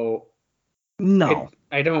 so no.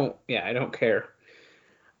 I don't care.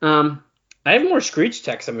 I have more Screech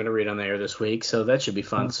text I'm going to read on the air this week, so that should be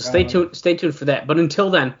fun. So stay tuned for that. But until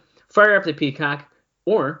then, fire up the Peacock,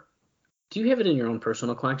 or do you have it in your own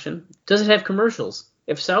personal collection? Does it have commercials?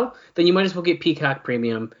 If so, then you might as well get Peacock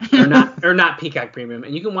Premium or not Peacock Premium,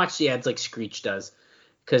 and you can watch the ads like Screech does.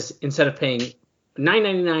 Because instead of paying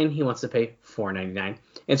 $9.99, he wants to pay $4.99.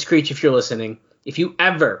 And Screech, if you're listening, if you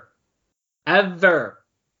ever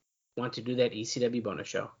want to do that ECW bonus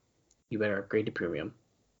show, you better upgrade to Premium.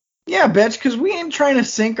 Yeah, bitch, because we ain't trying to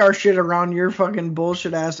sync our shit around your fucking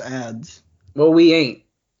bullshit ass ads. Well, we ain't.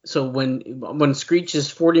 So when Screech is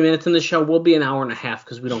 40 minutes in the show, we'll be an hour and a half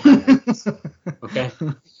because we don't have minutes. Okay?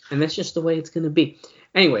 And that's just the way it's going to be.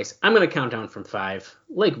 Anyways, I'm going to count down from 5,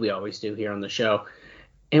 like we always do here on the show.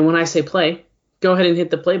 And when I say play, go ahead and hit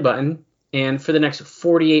the play button. And for the next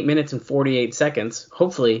 48 minutes and 48 seconds,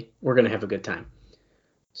 hopefully, we're going to have a good time.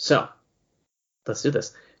 So, let's do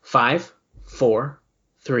this. 5, 4,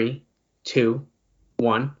 3, 2,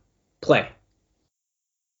 1, play.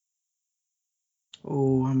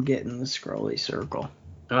 Oh, I'm getting the scrolly circle.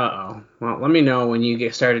 Uh-oh. Well, let me know when you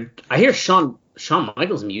get started. I hear Shawn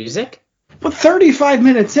Michaels music. But 35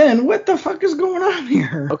 minutes in, what the fuck is going on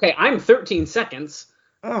here? Okay, I'm 13 seconds.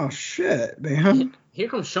 Oh, shit, man. Here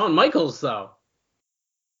comes Shawn Michaels, though.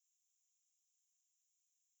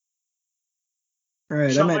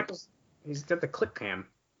 Right, Shawn Michaels, he's got the click cam.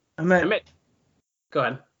 I'm at Go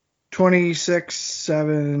ahead. 26,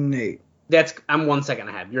 7, 8. I'm 1 second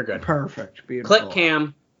ahead. You're good. Perfect. Beautiful. Click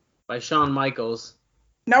cam by Shawn Michaels.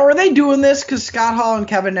 Now, are they doing this because Scott Hall and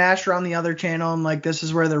Kevin Nash are on the other channel and, like, this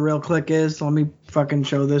is where the real click is? Let me fucking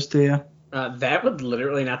show this to you. That would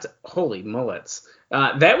literally not. Holy mullets.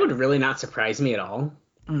 That would really not surprise me at all.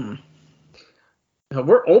 Mm.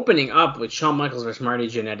 We're opening up with Shawn Michaels versus Marty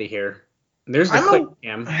Jannetty here. There's the quick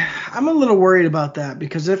cam. I'm a little worried about that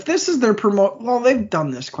because if this is their well, they've done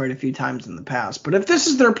this quite a few times in the past, but if this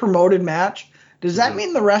is their promoted match, does that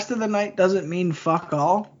mean the rest of the night doesn't mean fuck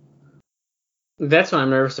all? That's what I'm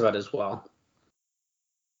nervous about as well.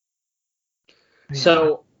 Yeah.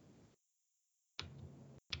 So,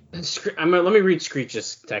 let me read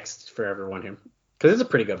Screech's text for everyone here because it's a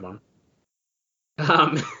pretty good one.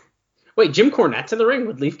 Wait, Jim Cornette's in the ring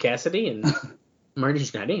with Leif Cassidy and Marty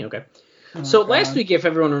Jannetty? Okay. So last week, if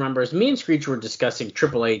everyone remembers, me and Screech were discussing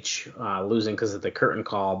Triple H losing because of the curtain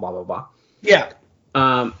call, blah, blah, blah. Yeah.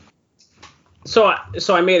 So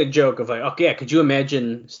I made a joke of like, okay, yeah, could you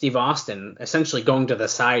imagine Steve Austin essentially going to the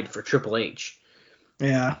side for Triple H?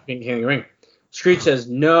 Yeah. In the ring. Screech says,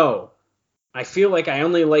 no, I feel like I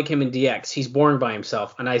only like him in DX. He's boring by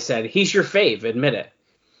himself. And I said, he's your fave, admit it.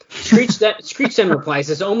 Screech then replies,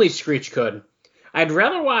 as only Screech could. I'd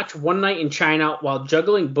rather watch One Night in China while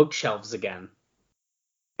juggling bookshelves again.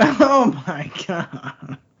 Oh my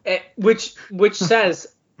god. Which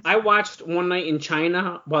says I watched One Night in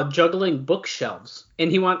China while juggling bookshelves,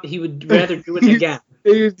 and he would rather do it again.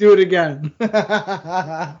 He would do it again.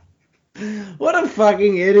 What a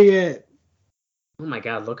fucking idiot. Oh my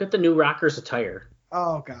god, look at the new Rockers attire.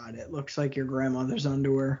 Oh god, it looks like your grandmother's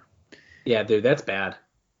underwear. Yeah, dude, that's bad.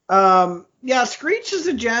 Yeah, Screech is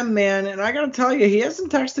a gem, man, and I gotta tell you, he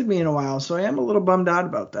hasn't texted me in a while, so I am a little bummed out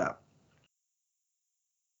about that.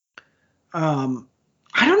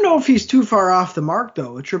 I don't know if he's too far off the mark,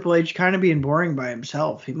 though, with Triple H kind of being boring by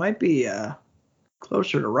himself. He might be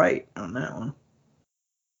closer to right on that one.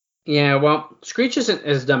 Yeah, well, Screech isn't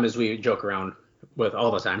as dumb as we joke around with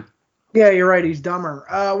all the time. Yeah, you're right, he's dumber.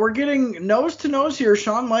 We're getting nose-to-nose here,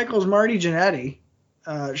 Shawn Michaels, Marty Jannetty.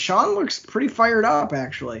 Shawn looks pretty fired up,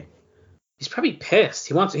 actually. He's probably pissed.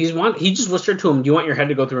 He just whispered to him, "Do you want your head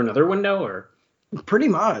to go through another window?" Or pretty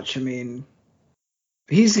much. I mean,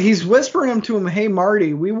 he's whispering to him, "Hey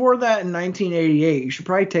Marty, we wore that in 1988. You should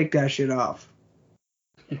probably take that shit off."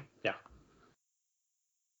 Yeah.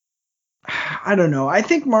 I don't know. I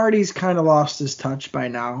think Marty's kind of lost his touch by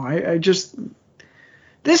now. I just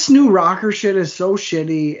this new rocker shit is so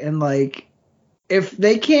shitty, and like, if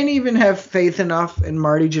they can't even have faith enough in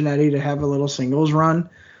Marty Jannetty to have a little singles run,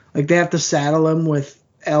 like they have to saddle him with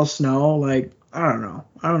Al Snow, like, I don't know.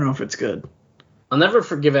 I don't know if it's good. I'll never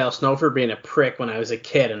forgive Al Snow for being a prick when I was a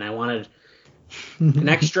kid and I wanted an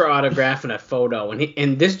extra autograph and a photo.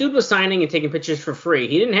 And this dude was signing and taking pictures for free.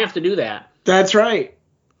 He didn't have to do that. That's right.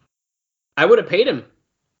 I would have paid him.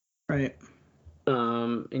 Right.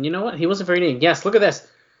 And you know what? He wasn't very neat. Yes, look at this.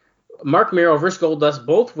 Mark Miro versus Goldust,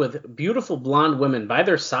 both with beautiful blonde women by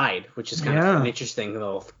their side, which is kind of an interesting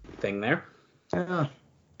little thing there. Yeah.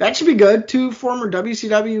 That should be good. 2 former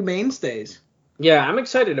WCW mainstays. Yeah, I'm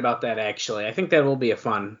excited about that, actually. I think that will be a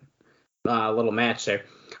fun little match there.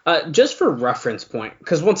 Just for reference point,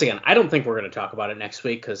 because once again, I don't think we're going to talk about it next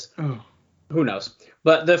week, because who knows.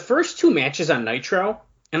 But the first 2 matches on Nitro,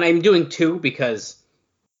 and I'm doing 2 because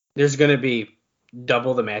there's going to be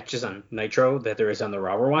double the matches on Nitro that there is on the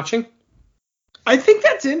Raw we're watching. I think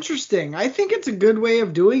that's interesting. I think it's a good way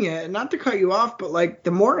of doing it. And not to cut you off, but like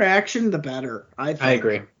the more action, the better. I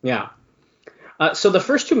agree. Yeah. So the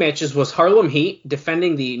first 2 matches was Harlem Heat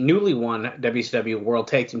defending the newly won WCW World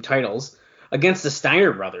Tag Team titles against the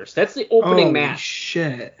Steiner Brothers. That's the opening match.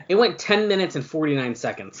 Shit. It went 10 minutes and 49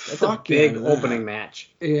 seconds. That's a big opening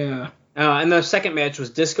match. Yeah. And the second match was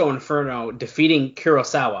Disco Inferno defeating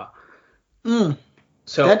Kurosawa.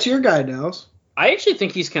 So that's your guy, Nels. I actually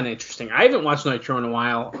think he's kind of interesting. I haven't watched Nitro in a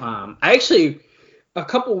while. A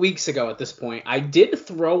couple weeks ago at this point, I did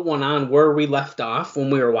throw one on where we left off when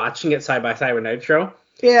we were watching it side by side with Nitro.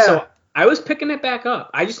 Yeah. So I was picking it back up.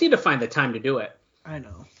 I just need to find the time to do it. I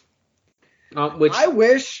know. I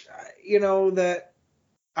wish, that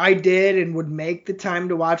I did and would make the time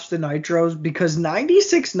to watch the Nitros, because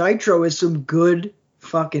 96 Nitro is some good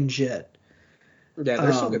fucking shit. Yeah,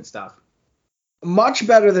 there's some good stuff. Much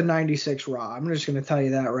better than 96 Raw. I'm just going to tell you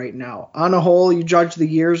that right now. On a whole, you judge the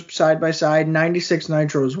years side by side, 96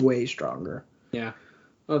 Nitro is way stronger. Yeah.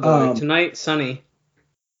 Although tonight, Sunny.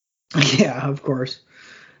 Yeah, of course.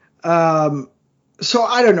 So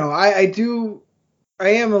I don't know. I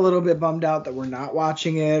am a little bit bummed out that we're not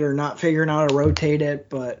watching it or not figuring out how to rotate it,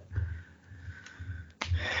 but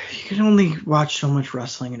you can only watch so much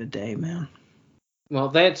wrestling in a day, man. Well,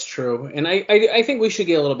 that's true, and I think we should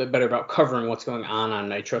get a little bit better about covering what's going on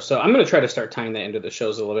Nitro. So I'm going to try to start tying that into the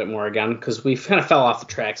shows a little bit more again, because we kind of fell off the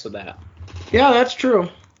tracks with that. Yeah, that's true.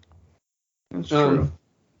 That's true.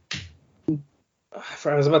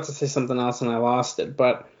 I was about to say something else and I lost it,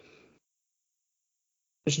 but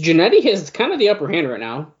Jannetty has kind of the upper hand right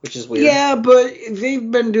now, which is weird. Yeah, but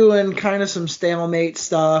they've been doing kind of some stalemate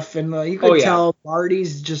stuff, and you could tell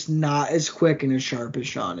Marty's just not as quick and as sharp as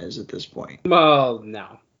Shawn is at this point. Well,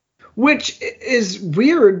 no. Which is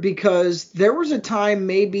weird because there was a time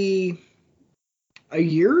maybe a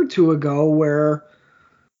year or two ago where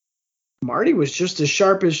Marty was just as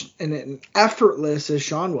sharp as and effortless as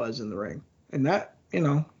Shawn was in the ring. And that,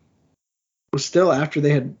 was still after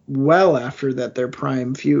that their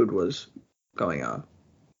prime feud was going on.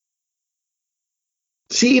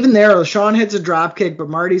 See, even there, Shawn hits a drop kick, but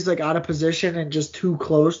Marty's like out of position and just too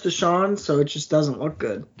close to Shawn, so it just doesn't look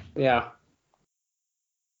good. Yeah.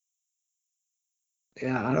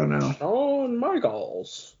 Yeah, I don't know. Shawn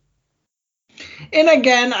Michaels. And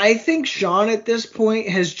again, I think Shawn at this point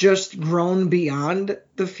has just grown beyond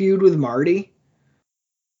the feud with Marty.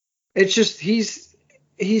 It's just he's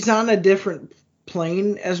on a different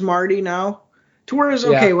plane as Marty now. To whereas,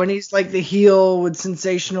 when he's like the heel with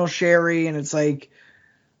Sensational Sherry and it's like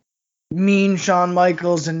mean Shawn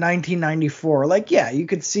Michaels in 1994, you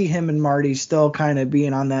could see him and Marty still kind of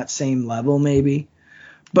being on that same level maybe.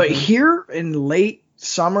 But here in late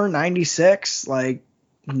summer 96,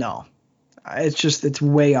 no. It's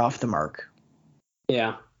way off the mark.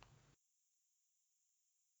 Yeah.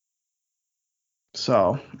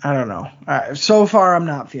 So, I don't know. So far, I'm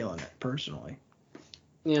not feeling it, personally.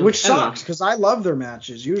 Yeah, which sucks, because I love their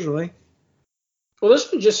matches, usually. Well,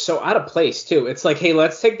 this one's just so out of place, too. It's like, hey,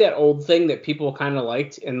 let's take that old thing that people kind of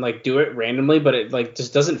liked and, do it randomly, but it,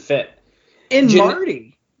 just doesn't fit.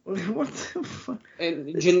 Marty. What the fuck?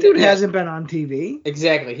 This dude hasn't been on TV.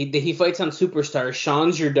 Exactly. He fights on Superstars.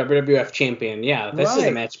 Shawn's your WWF champion. Yeah, this is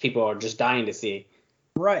a match people are just dying to see.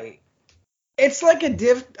 Right. It's like a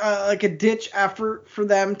ditch effort for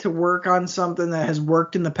them to work on something that has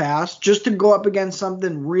worked in the past, just to go up against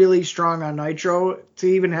something really strong on Nitro to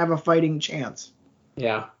even have a fighting chance.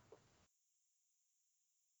 Yeah.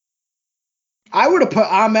 I would have put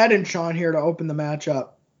Ahmed and Shawn here to open the match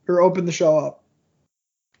up, or open the show up.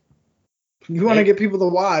 You want to get people to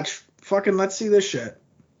watch, fucking let's see this shit.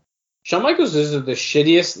 Shawn Michaels is the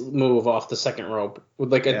shittiest move off the second rope.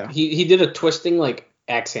 With he did a twisting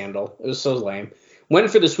axe handle. It was so lame. Went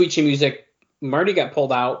for the Sweet Chin Music. Marty got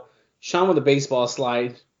pulled out. Shawn with a baseball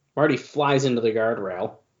slide. Marty flies into the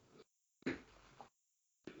guardrail.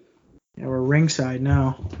 Yeah, we're ringside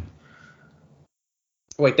now.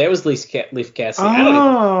 Wait, that was Leaf Cassidy.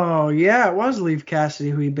 Oh, yeah, it was Leaf Cassidy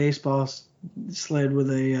who he baseball slid with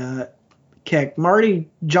a kick. Marty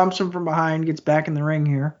jumps him from behind, gets back in the ring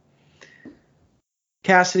here.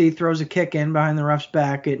 Cassidy throws a kick in behind the ref's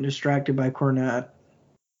back, getting distracted by Cornette.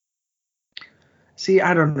 See,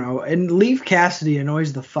 I don't know. And Leaf Cassidy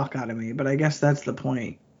annoys the fuck out of me, but I guess that's the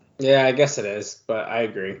point. Yeah, I guess it is, but I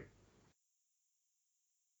agree.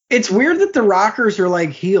 It's weird that the Rockers are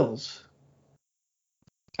like heels.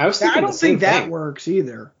 I don't think that works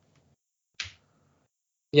either.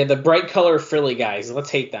 Yeah, the bright color frilly guys. Let's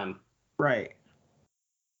hate them. Right.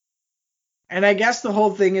 And I guess the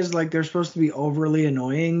whole thing is they're supposed to be overly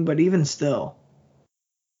annoying, but even still.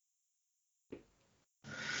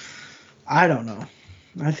 I don't know.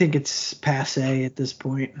 I think it's passé at this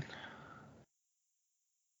point.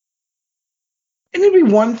 And it'd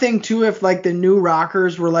be one thing, too, if, the new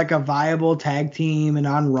Rockers were, a viable tag team and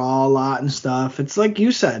on Raw a lot and stuff. It's like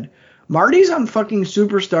you said. Marty's on fucking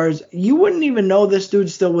Superstars. You wouldn't even know this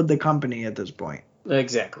dude's still with the company at this point.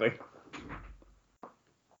 Exactly.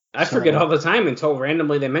 I forget all the time until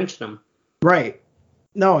randomly they mention him. Right.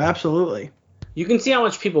 No, absolutely. You can see how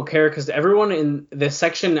much people care because everyone in this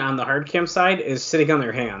section on the hard cam side is sitting on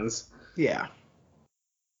their hands. Yeah.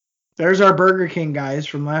 There's our Burger King guys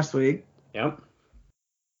from last week. Yep.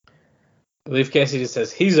 Leaf Cassidy just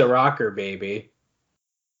says, he's a rocker, baby.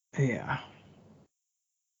 Yeah.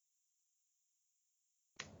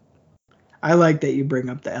 I like that you bring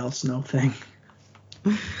up the Al Snow thing.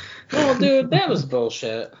 Oh, dude, that was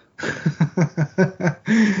bullshit.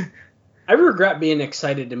 I regret being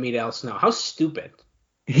excited to meet Al Snow. How stupid.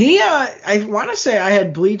 I want to say I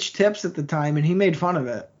had bleach tips at the time, and he made fun of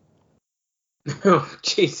it. Oh,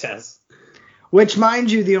 Jesus. Which, mind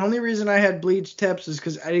you, the only reason I had bleach tips is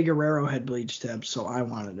because Eddie Guerrero had bleach tips, so I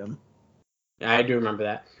wanted them. Yeah, I do remember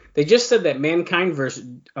that. They just said that Mankind versus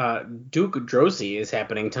Duke Droese is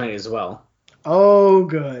happening tonight as well. Oh,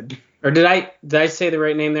 good. Or did I say the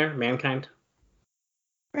right name there? Mankind?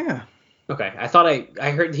 Yeah. Okay. I thought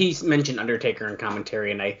I heard he mentioned Undertaker in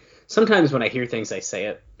commentary, and sometimes when I hear things, I say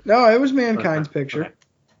it. No, it was Mankind's picture. Okay.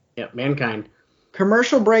 Yeah, Mankind.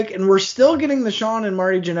 Commercial break, and we're still getting the Shawn and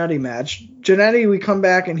Marty Jannetty match. Jannetty, we come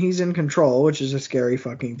back and he's in control, which is a scary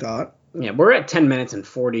fucking thought. Yeah, we're at 10 minutes and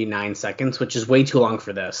 49 seconds, which is way too long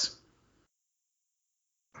for this.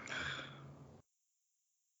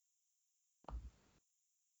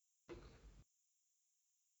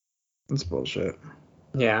 That's bullshit.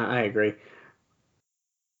 Yeah, I agree.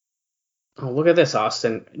 Oh, look at this,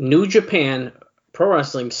 Austin. New Japan Pro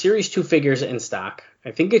Wrestling Series 2 figures in stock.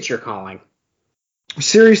 I think it's your calling.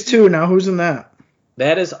 Series 2, now who's in that?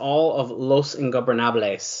 That is all of Los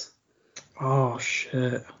Ingobernables. Oh,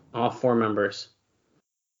 shit. All 4 members.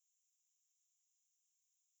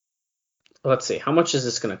 Let's see. How much is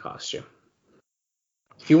this going to cost you?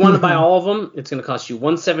 If you want to buy all of them, it's going to cost you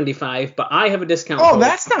 $175, but I have a discount code.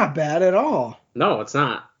 That's not bad at all. No, it's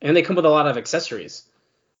not. And they come with a lot of accessories.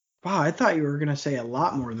 Wow, I thought you were going to say a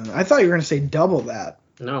lot more than that. I thought you were going to say double that.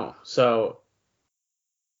 No. So,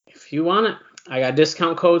 if you want it, I got a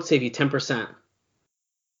discount code, save you 10%.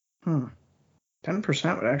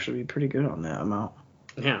 10% would actually be pretty good on that amount.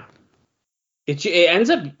 Yeah. It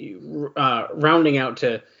ends up rounding out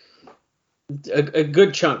to a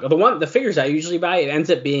good chunk. The figures I usually buy, it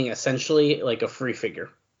ends up being essentially like a free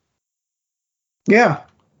figure. Yeah.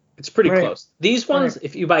 It's pretty close. These ones,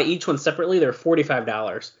 if you buy each one separately, they're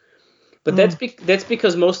 $45. But that's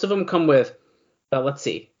because most of them come with, let's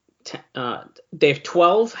see, they have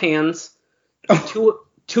 12 hands,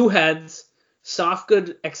 two heads, soft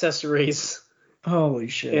good accessories. Holy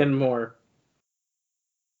shit. And more.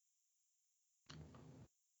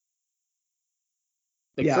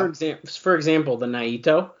 For example, the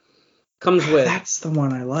Naito comes with... That's the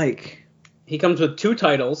one I like. He comes with 2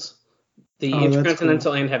 titles, the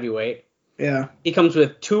Intercontinental and Heavyweight. Yeah. He comes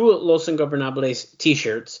with 2 Los Ingobernables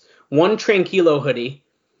t-shirts, 1 Tranquilo hoodie,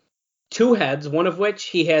 2 heads, one of which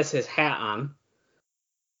he has his hat on.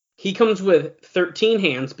 He comes with 13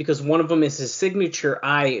 hands because one of them is his signature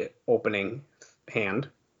eye-opening hand.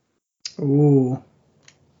 Ooh.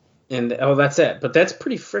 And, that's it. But that's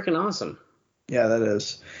pretty freaking awesome. Yeah, that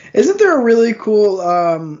is. Isn't there a really cool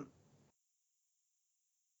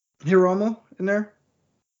Hiromu in there?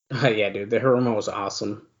 Yeah, dude. The Hiromu was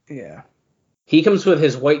awesome. Yeah. He comes with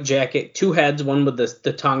his white jacket, 2 heads, one with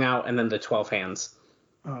the tongue out, and then the 12 hands.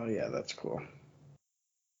 Oh, yeah, that's cool.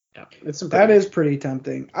 Yeah, that is pretty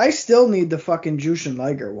tempting. I still need the fucking Jushin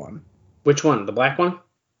Liger one. Which one? The black one?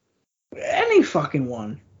 Any fucking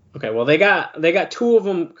one. Okay, well, they got 2 of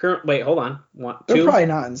them. Wait, hold on. 1, 2. They're probably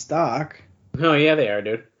not in stock. Oh, yeah, they are,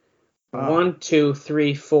 dude. 1, 2,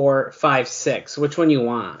 3, 4, 5, 6. Which one you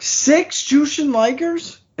want? 6 Jushin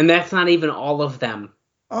Ligers? And that's not even all of them.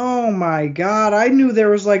 Oh, my God. I knew there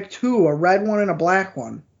was like 2, a red one and a black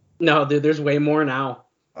one. No, dude, there's way more now.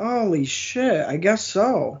 Holy shit, I guess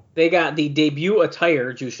so. They got the debut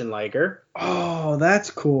attire Jushin Liger. Oh, that's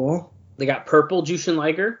cool. They got purple Jushin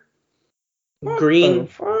Liger. What green. The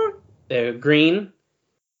fuck? Green.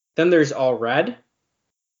 Then there's all red.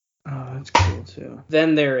 Oh, that's cool too.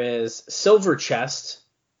 Then there is silver chest,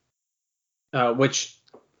 which,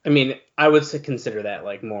 I mean, I would consider that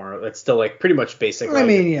like more. It's still like pretty much basic. I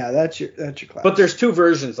mean, yeah, that's your class. But there's 2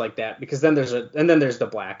 versions like that because then there's the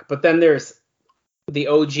black. But then there's the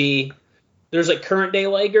OG. There's like current day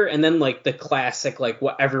Liger and then like the classic like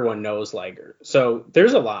what everyone knows Liger. So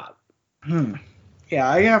there's a lot. Yeah,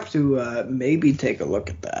 I have to maybe take a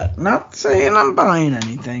look at that. Not saying I'm buying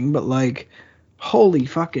anything, but like, holy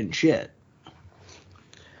fucking shit.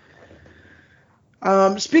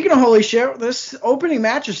 Speaking of holy shit, this opening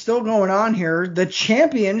match is still going on here. The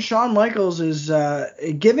champion, Shawn Michaels, is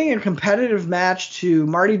giving a competitive match to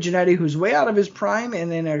Marty Jannetty, who's way out of his prime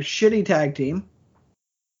and in a shitty tag team.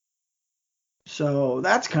 So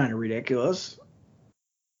that's kind of ridiculous.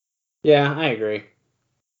 Yeah, I agree.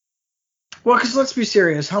 Well, because let's be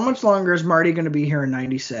serious. How much longer is Marty going to be here in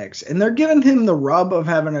 96? And they're giving him the rub of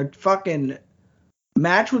having a fucking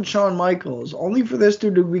match with Shawn Michaels, only for this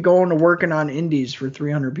dude to be going to working on indies for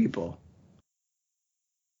 300 people.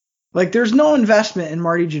 Like, there's no investment in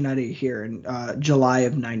Marty Jannetty here in July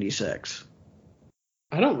of 96.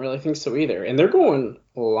 I don't really think so either. And they're going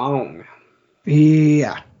long.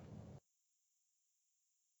 Yeah.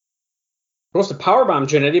 Supposed to powerbomb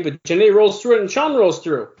Jannetty, but Jannetty rolls through it and Shawn rolls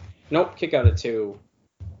through. Nope, kick out at 2.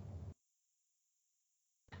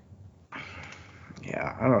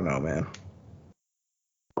 Yeah, I don't know, man.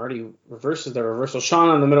 Marty reverses the reversal. Shawn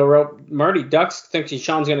on the middle rope. Marty ducks, thinks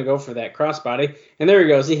Shawn's going to go for that crossbody. And there he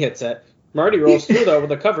goes. He hits it. Marty rolls through, though,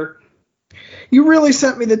 with a cover. You really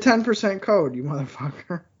sent me the 10% code, you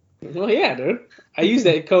motherfucker. Well, yeah, dude. I use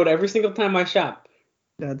that code every single time I shop.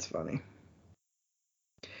 That's funny.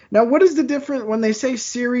 Now, what is the difference when they say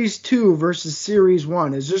Series 2 versus Series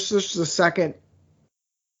 1? Is this just the second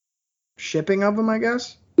shipping of them, I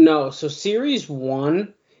guess? No, so Series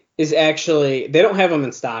 1 is actually, they don't have them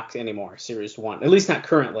in stock anymore, Series 1. At least not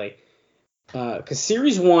currently. Because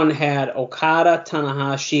Series 1 had Okada,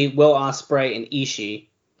 Tanahashi, Will Ospreay, and Ishii.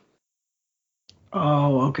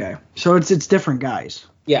 Oh, okay. So it's different guys.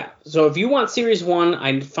 Yeah, so if you want Series 1,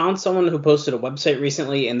 I found someone who posted a website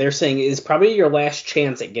recently, and they're saying it is probably your last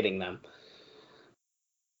chance at getting them.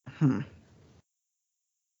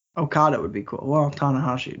 Okada would be cool. Well,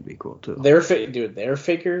 Tanahashi would be cool, too. Their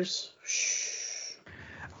figures...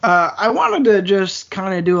 I wanted to just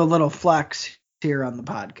kind of do a little flex here on the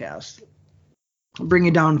podcast. Bring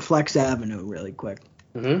you down Flex Avenue really quick.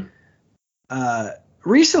 Mm-hmm.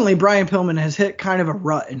 Recently, Brian Pillman has hit kind of a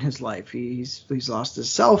rut in his life. He's lost his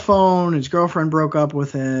cell phone. His girlfriend broke up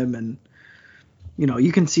with him, and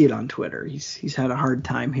you can see it on Twitter. He's had a hard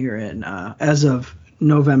time here as of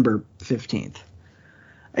November 15th.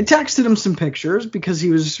 I texted him some pictures because he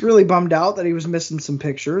was really bummed out that he was missing some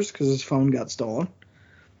pictures because his phone got stolen.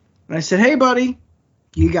 And I said, "Hey, buddy,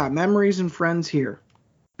 you got memories and friends here."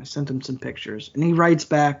 I sent him some pictures, and he writes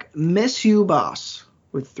back, "Miss you, boss,"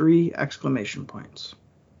 with 3 exclamation points.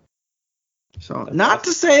 So, not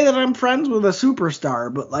to say that I'm friends with a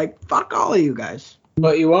superstar, but, fuck all of you guys.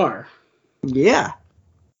 But you are. Yeah.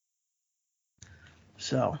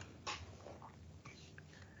 So.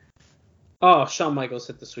 Oh, Shawn Michaels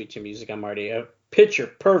hit the sweet chin music. I'm already picture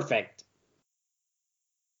perfect.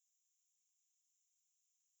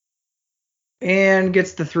 And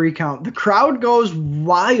gets the 3 count. The crowd goes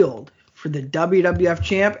wild for the WWF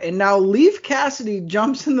champ, and now Leif Cassidy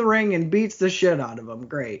jumps in the ring and beats the shit out of him.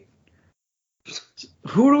 Great.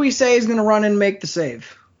 Who do we say is going to run and make the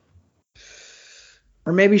save?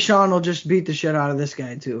 Or maybe Shawn will just beat the shit out of this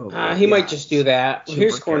guy, too. He might just do that. Well,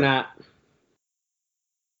 here's Cornette.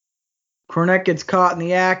 Cornette gets caught in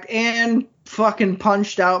the act and fucking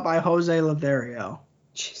punched out by Jose Lothario.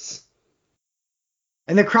 Jeez.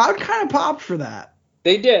 And the crowd kind of popped for that.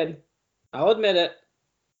 They did. I'll admit it.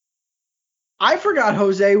 I forgot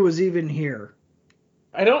Jose was even here.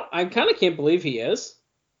 I kind of can't believe he is.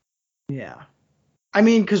 Yeah. I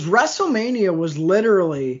mean, because WrestleMania was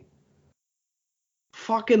literally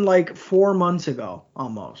fucking 4 months ago,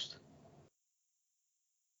 almost.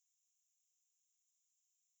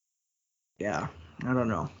 Yeah, I don't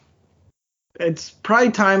know. It's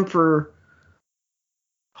probably time for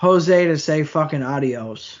Jose to say fucking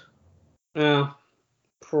adios. Yeah,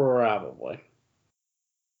 probably.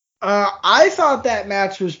 I thought that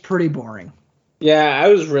match was pretty boring. Yeah, I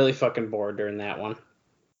was really fucking bored during that one.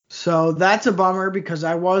 So that's a bummer because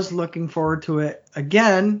I was looking forward to it.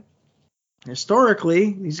 Again,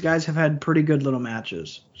 historically, these guys have had pretty good little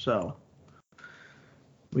matches. So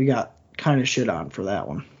we got kind of shit on for that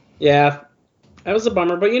one. Yeah, that was a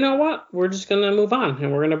bummer. But you know what? We're just going to move on,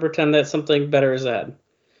 and we're going to pretend that something better is ahead.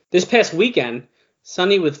 This past weekend,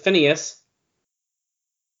 Sunny with Phineas,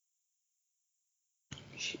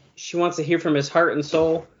 she wants to hear from his heart and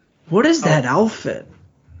soul. What is that outfit?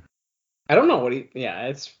 I don't know what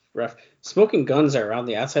it's rough. Smoking guns are around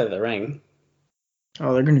the outside of the ring.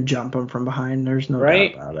 Oh, they're going to jump him from behind. There's no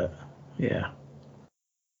doubt about it. Yeah.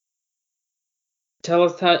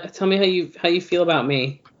 Tell me how you feel about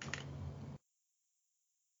me.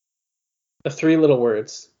 The 3 little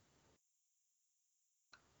words.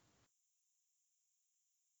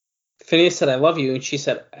 Phineas said, "I love you," and she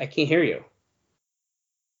said, "I can't hear you."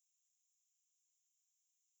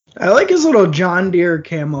 I like his little John Deere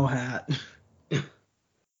camo hat.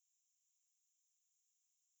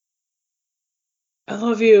 I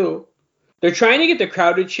love you. They're trying to get the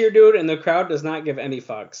crowd to cheer, dude, and the crowd does not give any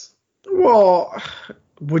fucks. Well,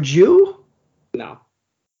 would you? No.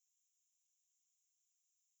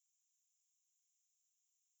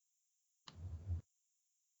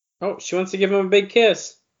 Oh, she wants to give him a big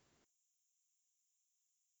kiss.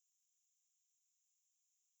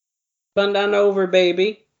 Bend on over,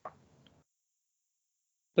 baby.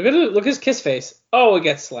 Look at his kiss face. Oh, it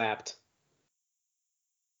gets slapped.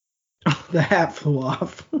 The hat flew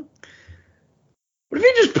off. What if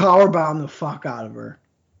he just powerbombed the fuck out of her?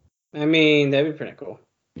 I mean, that'd be pretty cool.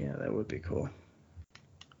 Yeah, that would be cool.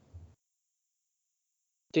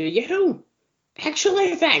 Do you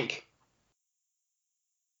actually think?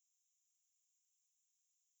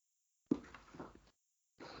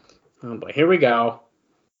 Oh boy, here we go.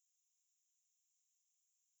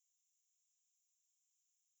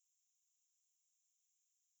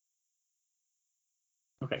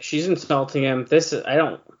 Okay, she's insulting him.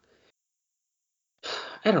 I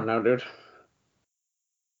don't know, dude.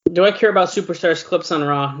 Do I care about Superstars clips on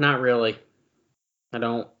Raw? Not really. I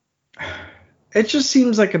don't. It just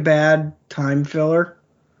seems like a bad time filler.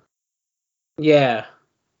 Yeah.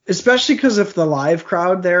 Especially because if the live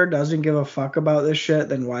crowd there doesn't give a fuck about this shit,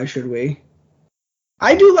 then why should we?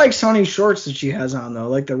 I do like Sunny's shorts that she has on, though.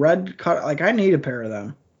 Like the red cut. Like, I need a pair of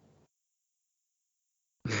them.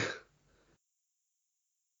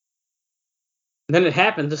 Then it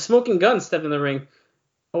happened. The Smoking Gun stepped in the ring.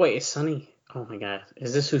 Oh, wait, is Sunny? Oh, my God.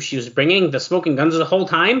 Is this who she was bringing? The Smoking Guns the whole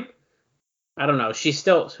time? I don't know. She's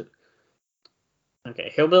still...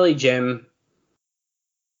 Okay, Hillbilly Jim.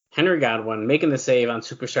 Henry Godwin making the save on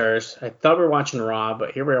Superstars. I thought we were watching Raw,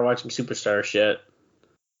 but here we are watching Superstar shit.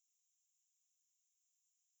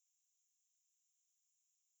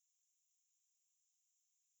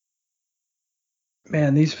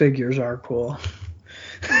 Man, these figures are cool.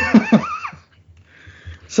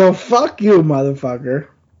 So fuck you, motherfucker.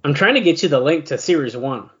 I'm trying to get you the link to Series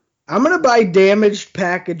 1. I'm going to buy damaged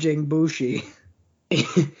packaging Bushi.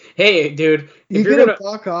 Hey, dude. You're going to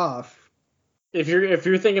fuck off. If you're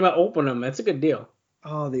thinking about opening them, that's a good deal.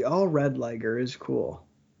 Oh, the all red Liger is cool.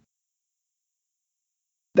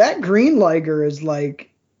 That green Liger is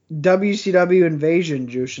like WCW Invasion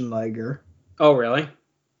Jushin Liger. Oh, really?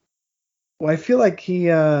 Well, I feel like he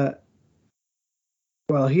had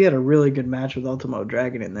a really good match with Ultimo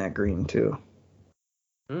Dragon in that green too.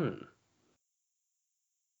 Oh,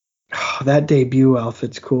 that debut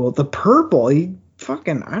outfit's cool. The purple, I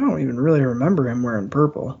don't even really remember him wearing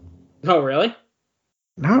purple. Oh, really?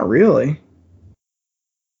 Not really.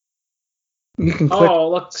 You can click. Oh,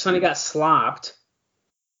 look, Sunny got slopped.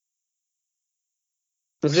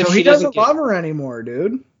 So he doesn't love her anymore,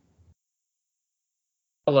 dude.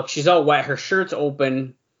 Oh, look, she's all wet. Her shirt's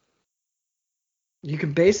open. You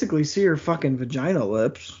can basically see her fucking vagina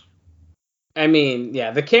lips. I mean,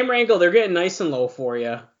 yeah, the camera angle, they're getting nice and low for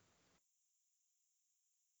you.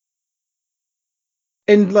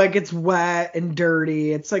 And, like, it's wet and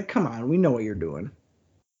dirty. It's like, come on, we know what you're doing.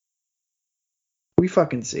 We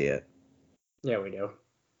fucking see it. Yeah, we do.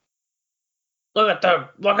 Look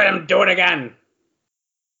at him do it again.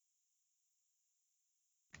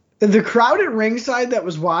 The crowd at ringside that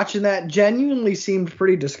was watching that genuinely seemed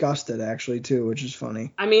pretty disgusted, actually, too, which is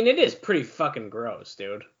funny. I mean, it is pretty fucking gross,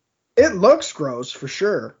 dude. It looks gross, for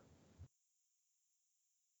sure.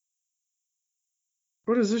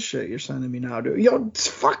 What is this shit you're sending me now, dude? Yo,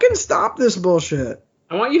 fucking stop this bullshit.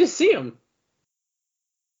 I want you to see him.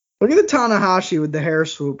 Look at the Tanahashi with the hair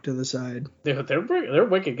swoop to the side. Dude, they're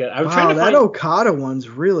wicked good. That Okada one's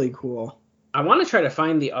really cool. I want to try to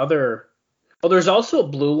find the other... Oh, there's also a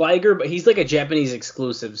blue Liger, but he's like a Japanese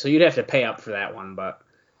exclusive, so you'd have to pay up for that one, but...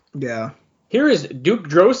 Yeah. Here is Duke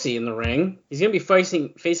Droese in the ring. He's going to be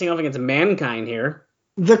facing off against Mankind here.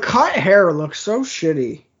 The cut hair looks so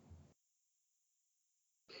shitty.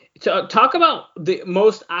 Talk about the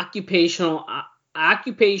most occupational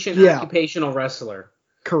wrestler.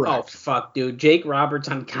 Correct. Oh, fuck, dude. Jake Roberts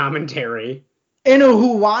on commentary. In a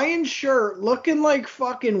Hawaiian shirt, looking like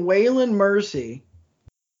fucking Waylon Mercy.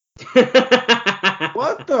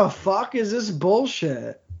 What the fuck is this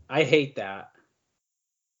bullshit? I hate that.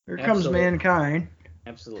 Here comes Mankind.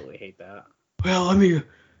 Absolutely hate that. Well, let me,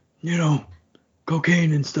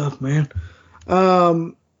 cocaine and stuff, man.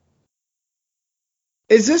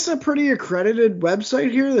 Is this a pretty accredited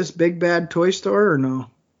website here, this Big Bad Toy Store, or no?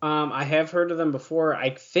 I have heard of them before. I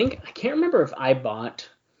can't remember if I bought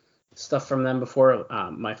stuff from them before,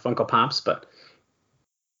 my Funko Pops,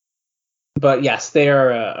 but yes, they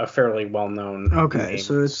are a fairly well-known. Okay,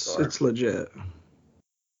 so it's legit.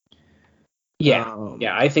 Yeah,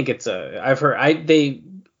 yeah, I think it's I've heard they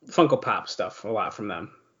Funko Pop stuff a lot from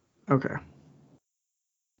them. Okay.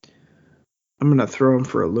 I'm gonna throw them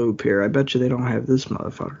for a loop here. I bet you they don't have this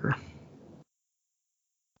motherfucker.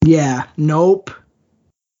 Yeah, nope.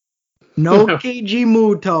 No Keiji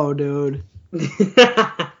Muto, dude.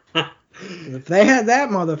 If they had that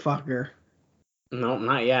motherfucker. Nope,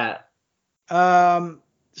 not yet.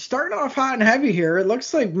 Starting off hot and heavy here, it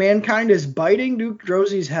looks like Mankind is biting Duke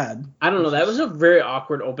Droese's head. I don't know. That was a very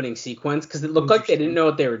awkward opening sequence because it looked like they didn't know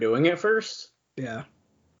what they were doing at first. Yeah.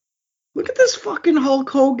 Look at this fucking Hulk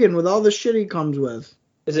Hogan with all the shit he comes with.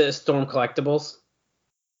 Is it a Storm Collectibles?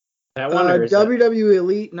 That one or is WWE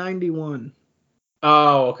Elite 91.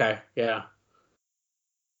 Oh, okay. Yeah.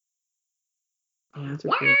 Oh, that's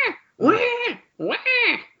cool.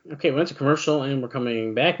 Okay, we went to commercial and we're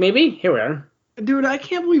coming back, maybe? Here we are. Dude, I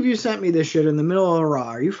can't believe you sent me this shit in the middle of Raw.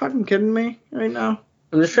 Are you fucking kidding me right now?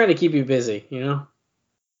 I'm just trying to keep you busy,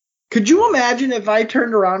 Could you imagine if I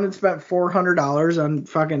turned around and spent $400 on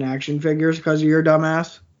fucking action figures because of your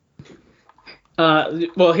dumbass?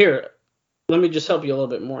 Well, here, let me just help you a little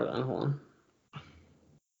bit more then. Hold on.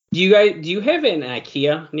 Do you have an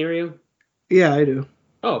IKEA near you? Yeah, I do.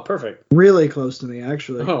 Oh, perfect. Really close to me,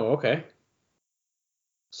 actually. Oh, okay.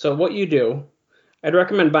 So what you do, I'd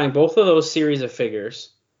recommend buying both of those series of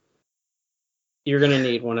figures. You're gonna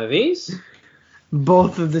need one of these.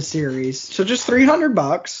 Both of the series. So just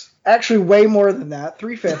 $300. Actually, way more than that.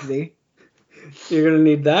 $350. You're gonna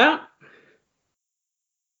need that,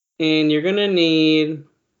 and you're gonna need.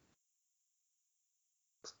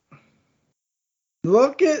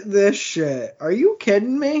 Look at this shit. Are you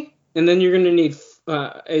kidding me? And then you're gonna need.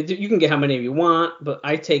 You can get how many of you want, but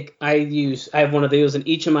I have one of those in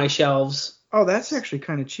each of my shelves. Oh, that's actually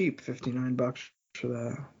kind of cheap. $59 for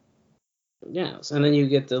that. Yes, and then you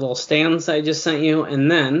get the little stands I just sent you, and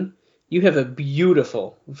then you have a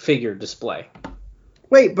beautiful figure display.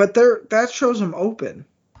 Wait, but that shows them open.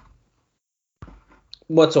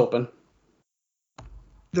 What's open?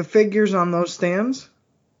 The figures on those stands?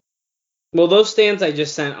 Well, those stands I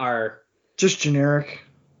just sent are just generic.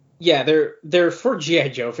 Yeah, they're for G.I.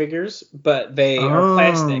 Joe figures, but they are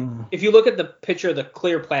plastic. If you look at the picture of the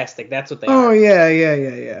clear plastic, that's what they are. Oh,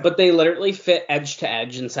 yeah. But they literally fit edge to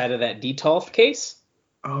edge inside of that Detolf case.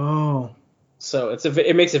 Oh. So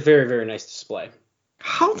it makes a very, very nice display.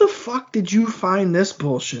 How the fuck did you find this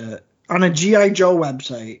bullshit on a G.I. Joe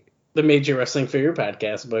website? The Major Wrestling Figure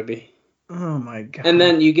Podcast, baby. Oh my god. And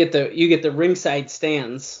then you get the ringside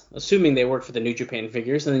stands, assuming they work for the New Japan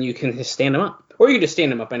figures, and then you can just stand them up. Or you can just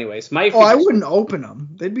stand them up anyways. I wouldn't open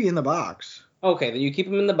them. They'd be in the box. Okay, then you keep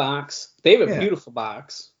them in the box. They have a beautiful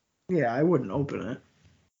box. Yeah, I wouldn't open it.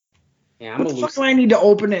 Yeah, what the fuck do I need to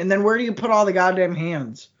open it? And then where do you put all the goddamn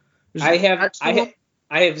hands? I have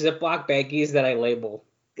Ziploc baggies that I label.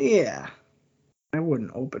 Yeah. I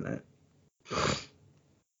wouldn't open it.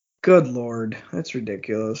 Good lord. That's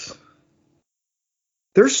ridiculous.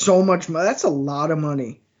 There's so much money. That's a lot of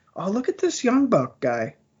money. Oh, look at this Young Buck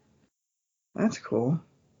guy. That's cool.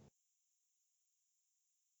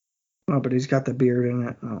 Oh, but he's got the beard in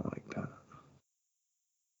it. I don't like that.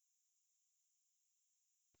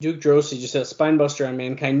 Duke Drosy just says Spinebuster on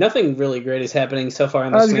Mankind. Nothing really great is happening so far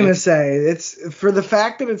in this I was going to say, it's for the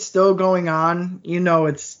fact that it's still going on,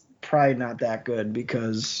 it's probably not that good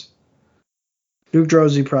because Duke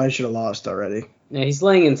Drosy probably should have lost already. Yeah, he's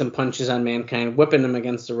laying in some punches on Mankind, whipping him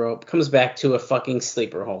against the rope, comes back to a fucking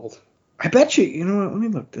sleeper hold. I bet you know what? Let me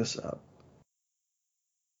look this up.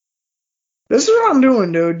 This is what I'm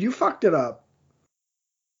doing, dude. You fucked it up.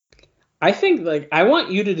 I think, I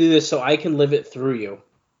want you to do this so I can live it through you.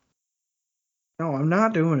 No, I'm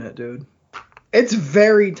not doing it, dude. It's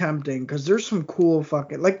very tempting because there's some cool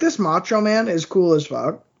fucking... this Macho Man is cool as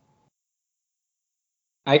fuck.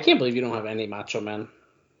 I can't believe you don't have any Macho Men.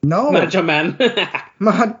 No. Macho Man.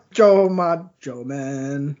 Macho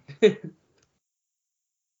Man.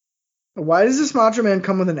 Why does this Macho Man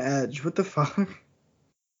come with an edge? What the fuck?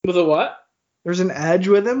 With a what? There's an edge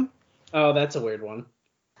with him? Oh, that's a weird one.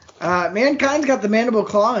 Mankind's got the mandible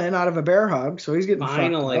claw in out of a bear hug, so he's getting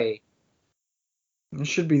Finally. Fucked up. This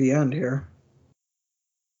should be the end here.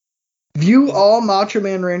 View all Macho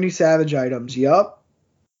Man Randy Savage items. Yup.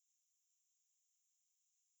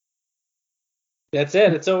 That's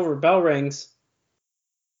it. It's over. Bell rings.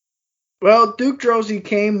 Well, Duke Drosy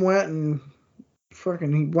came, went, and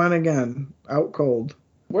he went again. Out cold.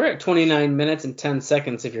 We're at 29 minutes and 10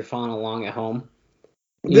 seconds if you're following along at home.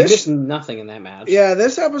 You missed nothing in that match. Yeah,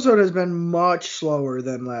 this episode has been much slower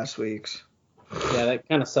than last week's. Yeah, that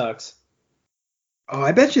kind of sucks. Oh,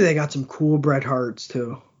 I bet you they got some cool Bret Harts,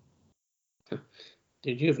 too.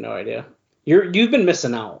 Dude, you have no idea. You've been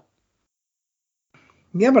missing out.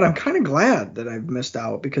 Yeah, but I'm kind of glad that I've missed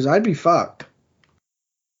out because I'd be fucked.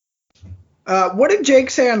 What did Jake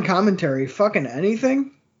say on commentary? Fucking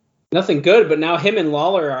anything? Nothing good, but now him and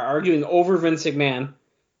Lawler are arguing over Vince McMahon.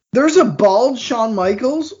 There's a bald Shawn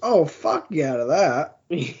Michaels? Oh, fuck yeah to that.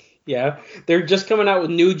 Yeah, they're just coming out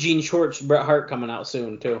with new jean shorts. Bret Hart coming out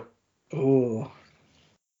soon, too. Oh.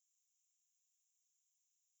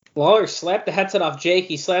 Lawler slapped the headset off Jake.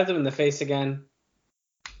 He slapped him in the face again.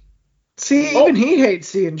 See, even he hates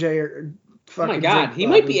seeing Jay. Oh my god, he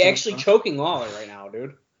might be actually choking Lawler right now,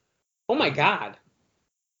 dude. Oh my god.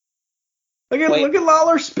 Look at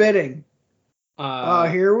Lawler spitting.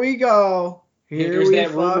 Here we go. Here we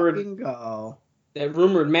fucking go. That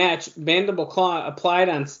rumored match, Mandible Claw applied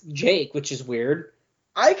on Jake, which is weird.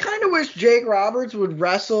 I kind of wish Jake Roberts would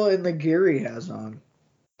wrestle in the gear he has on.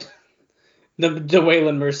 The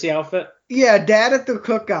Waylon Mercy outfit? Yeah, Dad at the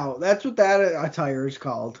Cookout. That's what that attire is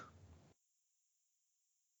called.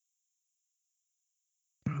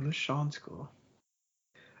 Oh, this Sean's cool.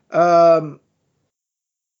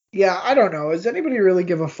 Yeah, I don't know. Does anybody really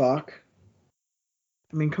give a fuck?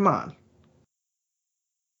 I mean, come on.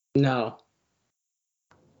 No.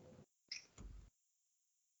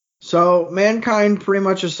 So, Mankind pretty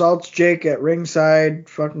much assaults Jake at ringside.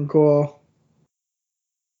 Fucking cool.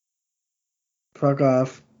 Fuck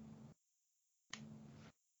off.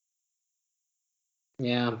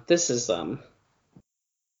 Yeah, this is Oh,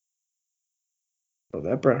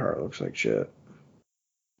 that Bret Hart looks like shit.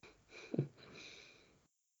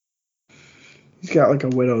 He's got like a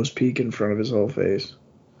widow's peak in front of his whole face.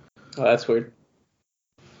 Oh, that's weird.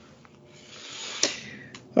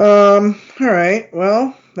 All right.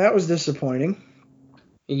 Well, that was disappointing.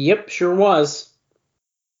 Yep, sure was.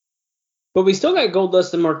 But we still got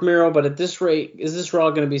Goldust and Mark Miro, but at this rate, is this Raw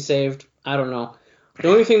going to be saved? I don't know. The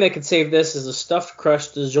only thing that could save this is a stuffed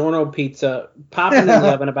crust DiGiorno pizza popping in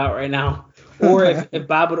the oven about right now. Or if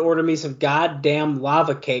Bob would order me some goddamn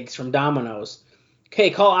lava cakes from Domino's. Okay,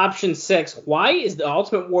 call option 6. Why is the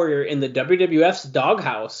Ultimate Warrior in the WWF's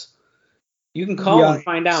doghouse? You can call and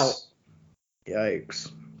find out. Yikes.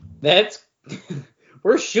 That's...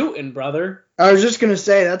 We're shooting, brother. I was just going to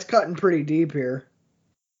say, that's cutting pretty deep here.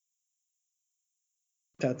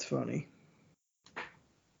 That's funny.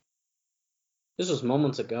 This was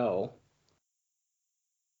moments ago.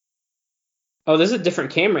 Oh, there's a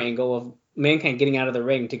different camera angle of Mankind getting out of the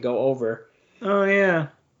ring to go over. Oh, yeah.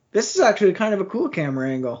 This is actually kind of a cool camera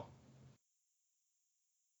angle.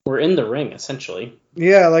 We're in the ring, essentially.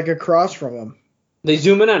 Yeah, like across from him. They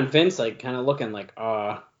zoom in on Vince, like, kind of looking like,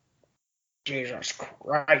 Jesus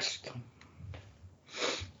Christ.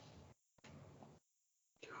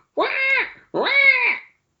 Wah! Wah!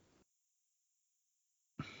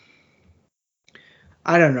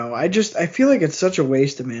 I don't know. I feel like it's such a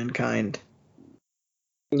waste of Mankind.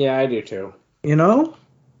 Yeah, I do too. You know?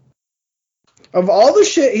 Of all the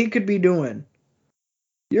shit he could be doing,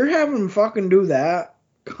 you're having him fucking do that?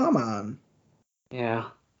 Come on. Yeah.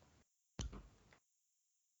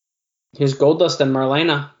 Here's Goldust and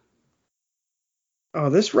Marlena. Oh,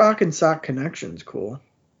 this Rock and Sock connection's cool.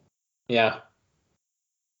 Yeah.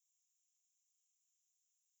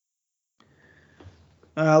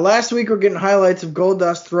 Last week we're getting highlights of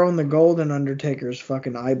Goldust throwing the gold in Undertaker's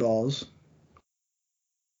fucking eyeballs.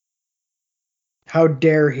 How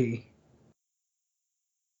dare he?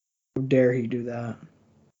 How dare he do that?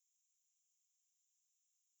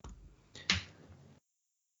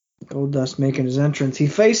 Goldust making his entrance. He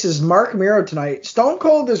faces Mark Miro tonight. Stone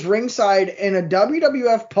Cold is ringside in a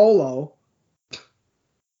WWF polo,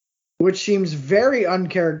 which seems very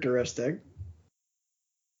uncharacteristic.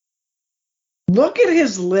 Look at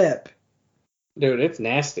his lip. Dude, it's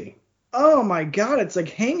nasty. Oh my god, it's like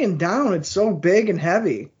hanging down. It's so big and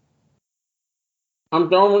heavy. I'm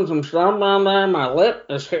throwing some stuff down there. My lip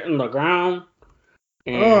is hitting the ground.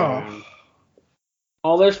 And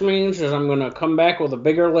all this means is I'm going to come back with a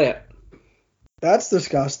bigger lip. That's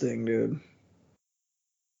disgusting, dude.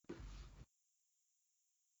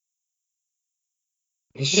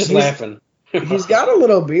 He's just laughing. He's got a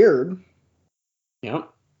little beard. Yep.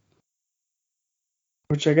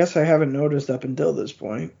 Which I guess I haven't noticed up until this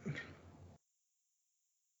point.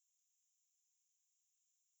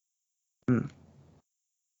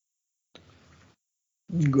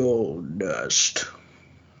 Goldust.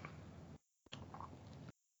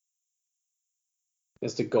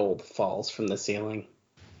 As the gold falls from the ceiling.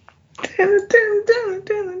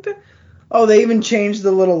 Oh, they even changed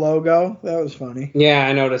the little logo. That was funny. Yeah,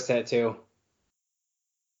 I noticed that too.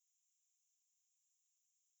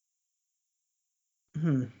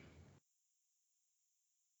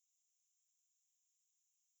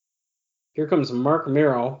 Here comes Mark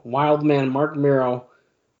Miro, Wildman Mark Miro,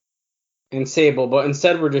 and Sable, but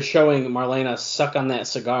instead we're just showing Marlena suck on that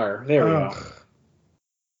cigar. There we go.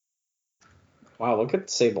 Wow, look at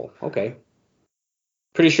Sable. Okay.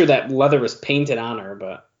 Pretty sure that leather was painted on her, but...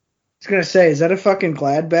 I was going to say, is that a fucking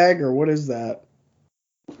Glad bag, or what is that?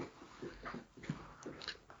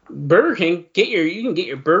 Burger King, you can get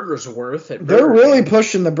your burgers worth at Burger They're really King.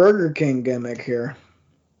 pushing the Burger King gimmick here.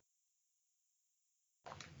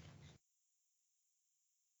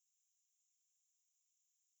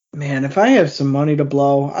 Man, if I have some money to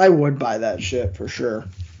blow, I would buy that shit for sure.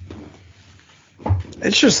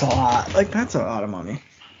 It's just a lot. Like, that's a lot of money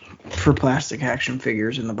for plastic action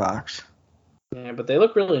figures in the box. Yeah, but they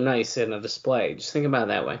look really nice in a display. Just think about it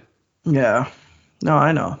that way. Yeah. No,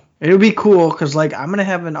 I know. It would be cool because, like, I'm going to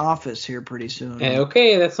have an office here pretty soon. Hey,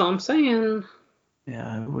 okay, that's all I'm saying.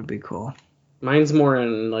 Yeah, it would be cool. Mine's more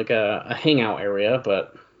in, like, a hangout area,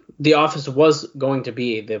 but the office was going to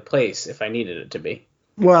be the place if I needed it to be.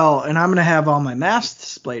 Well, and I'm going to have all my masks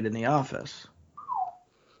displayed in the office.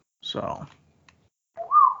 So,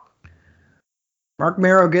 Mark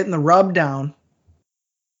Mero getting the rub down.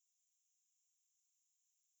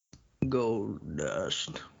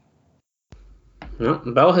 Goldust. No,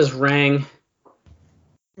 bell has rang.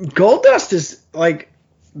 Goldust is like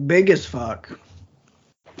big as fuck.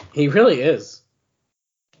 He really is.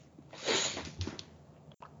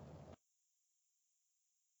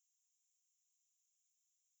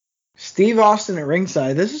 Steve Austin at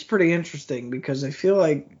ringside. This is pretty interesting because I feel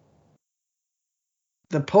like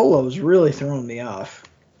the polo's really throwing me off.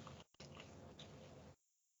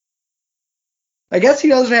 I guess he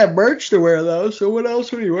doesn't have merch to wear though, so what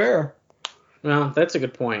else would he wear? Well, that's a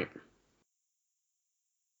good point.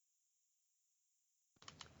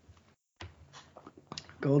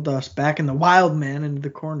 Goldust backing the wild man into the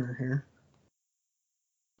corner here.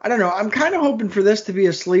 I don't know. I'm kind of hoping for this to be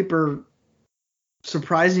a sleeper,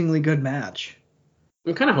 surprisingly good match.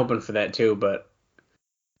 I'm kind of hoping for that too, but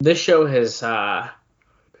this show has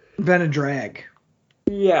been a drag.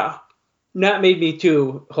 Yeah, not made me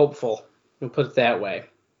too hopeful. We'll put it that way.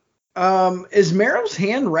 Is Mero's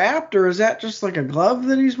hand wrapped, or is that just like a glove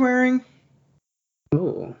that he's wearing?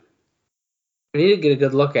 Ooh. I need to get a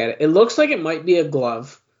good look at it. It looks like it might be a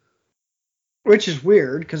glove. Which is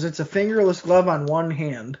weird, because it's a fingerless glove on one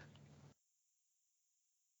hand.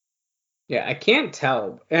 Yeah, I can't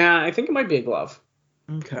tell. I think it might be a glove.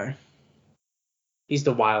 Okay. He's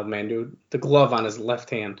the wild man, dude. The glove on his left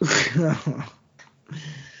hand. Is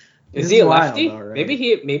He's he a wild, lefty?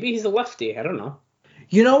 right. Maybe he's a lefty. I don't know.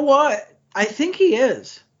 You know what? I think he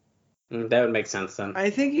is. That would make sense then. I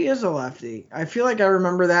think he is a lefty. I feel like I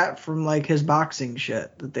remember that from like his boxing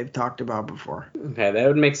shit that they've talked about before. Okay, that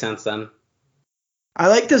would make sense then. I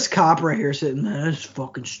like this cop right here sitting there. That's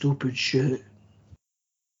fucking stupid shit.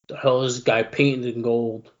 The hell is this guy painted in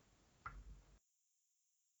gold?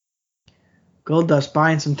 Goldust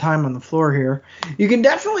buying some time on the floor here. You can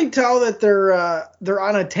definitely tell that they're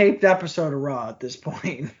on a taped episode of Raw at this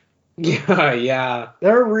point. Yeah.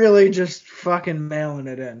 They're really just fucking mailing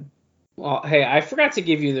it in. Well, hey, I forgot to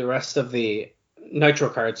give you the rest of the Nitro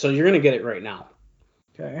card, so you're gonna get it right now.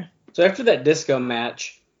 Okay. So after that disco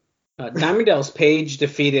match, Diamond Dallas Page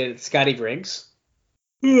defeated Scotty Griggs.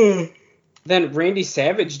 Then Randy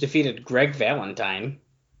Savage defeated Greg Valentine.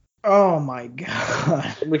 Oh my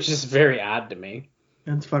god. Which is very odd to me.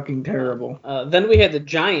 That's fucking terrible. Then we had the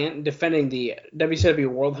Giant defending the WCW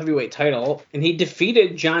World Heavyweight title, and he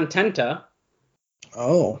defeated John Tenta.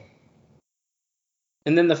 Oh.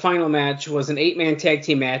 And then the final match was an 8-man tag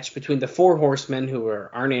team match between the Four Horsemen, who were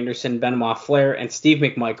Arn Anderson, Benoit Flair, and Steve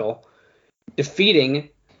McMichael, defeating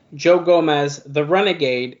Joe Gomez, the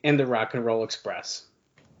Renegade, and the Rock and Roll Express.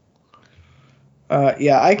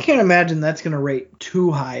 Yeah, I can't imagine that's going to rate too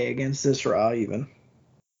high against this Raw even.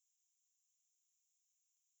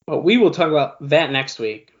 But we will talk about that next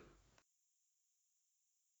week.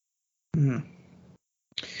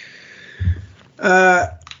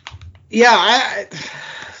 Yeah,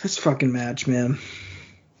 this fucking match, man.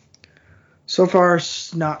 So far,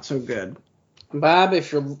 not so good. Bob,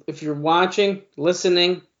 if you're watching,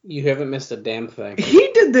 listening, you haven't missed a damn thing.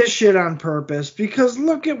 He did this shit on purpose because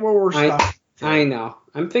look at what we're stuck. I know.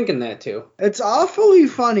 I'm thinking that too. It's awfully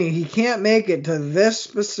funny he can't make it to this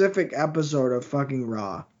specific episode of fucking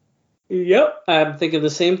Raw. Yep, I'm thinking the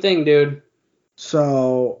same thing, dude.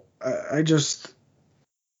 So I just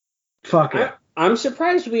fuck it. I'm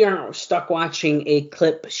surprised we aren't stuck watching a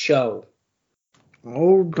clip show.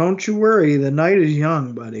 Oh, don't you worry. The night is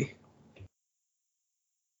young, buddy.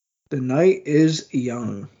 The night is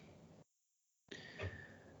young.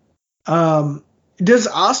 Does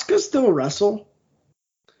Asuka still wrestle?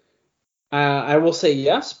 I will say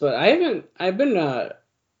yes, but I've been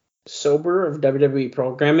sober of WWE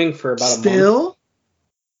programming for about a month. Still?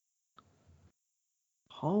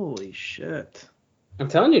 Holy shit. I'm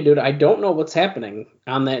telling you, dude, I don't know what's happening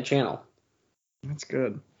on that channel. That's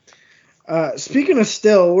good. Speaking of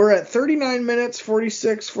still, we're at 39 minutes,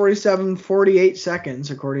 46, 47, 48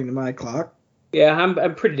 seconds, according to my clock. Yeah,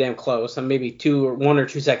 I'm pretty damn close. I'm maybe 1 or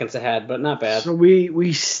 2 seconds ahead, but not bad. So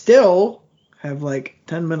we still have like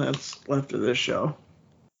 10 minutes left of this show.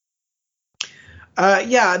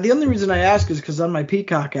 Yeah, the only reason I ask is because on my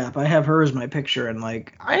Peacock app, I have her as my picture, and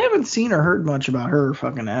like I haven't seen or heard much about her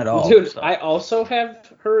fucking at all. Dude, so. I also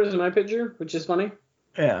have her as my picture, which is funny.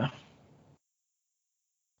 Yeah.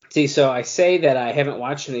 See, so I say that I haven't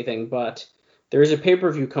watched anything, but there is a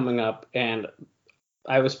pay-per-view coming up, and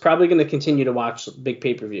I was probably going to continue to watch big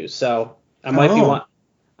pay-per-views, so I might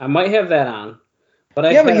have that on.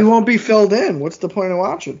 But you won't be filled in. What's the point of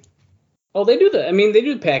watching? Oh, they do that. I mean, they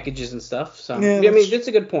do packages and stuff. So yeah, I mean, that's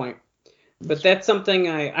a good point. But that's something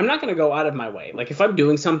I'm not going to go out of my way. Like, if I'm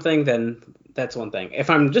doing something, then that's one thing. If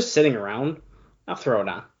I'm just sitting around, I'll throw it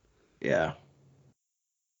on. Yeah.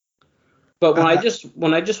 But when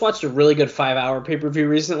I just watched a really good 5-hour pay-per-view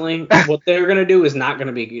recently, what they're going to do is not going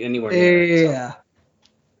to be anywhere near it. So. Yeah.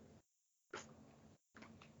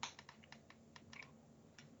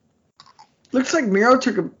 Looks like Miro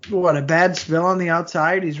took a bad spill on the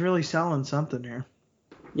outside. He's really selling something here.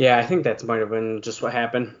 Yeah, I think that might have been just what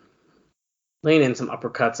happened. Laying in some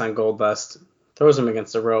uppercuts on Goldust, throws him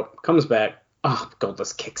against the rope, comes back. Oh,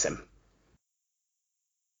 Goldust kicks him.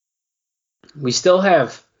 We still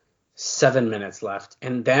have 7 minutes left,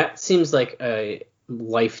 and that seems like a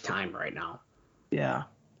lifetime right now. Yeah.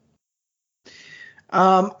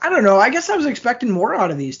 I don't know. I guess I was expecting more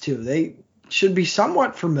out of these two. They should be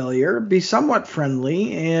somewhat familiar, be somewhat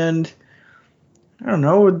friendly, and I don't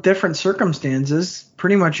know, with different circumstances.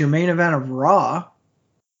 Pretty much your main event of Raw.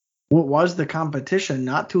 What was the competition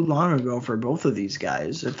not too long ago for both of these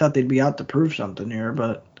guys? I thought they'd be out to prove something here,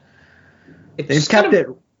 but they've kept it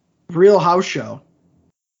real house show.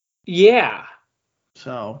 Yeah.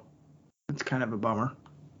 So it's kind of a bummer.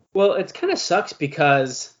 Well, it kind of sucks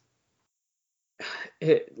because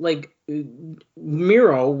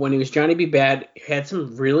Miro, when he was Johnny B. Bad, had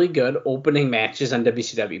some really good opening matches on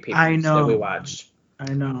WCW pay-per-views that we watched.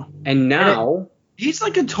 I know. And now he's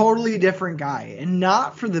like a totally different guy, and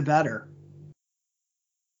not for the better.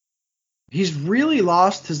 He's really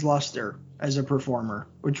lost his luster as a performer,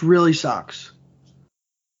 which really sucks.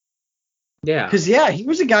 Yeah. Because, he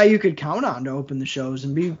was a guy you could count on to open the shows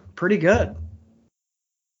and be pretty good.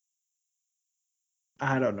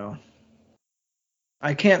 I don't know.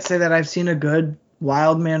 I can't say that I've seen a good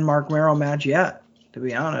Wildman Mark Mero match yet, to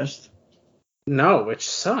be honest. No, which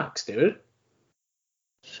sucks, dude.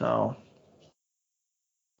 So,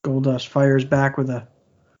 Goldust fires back with a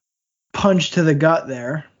punch to the gut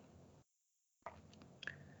there.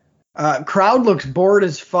 Crowd looks bored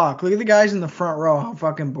as fuck. Look at the guys in the front row, how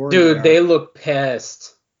fucking bored they are. Dude, they look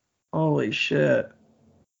pissed. Holy shit.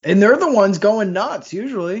 And they're the ones going nuts,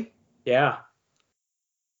 usually. Yeah.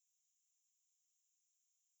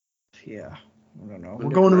 Yeah, I don't know. We're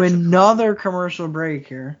going to another commercial break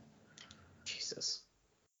here. Jesus.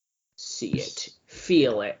 See it.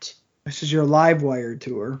 Feel it. This is your Live Wire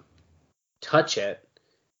tour. Touch it.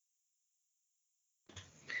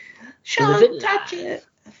 Sean, touch it.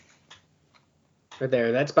 Right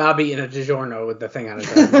there. That's Bobby in a DiGiorno with the thing on his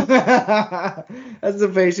head. That's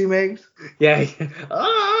the face he makes? Yeah.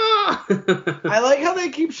 Ah! I like how they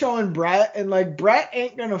keep showing Brett, and like Brett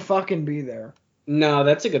ain't gonna fucking be there. No,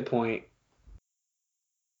 that's a good point.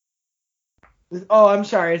 Oh, I'm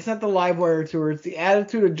sorry. It's not the Live Wire tour. It's the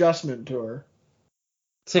Attitude Adjustment tour.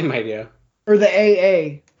 Same idea. Or the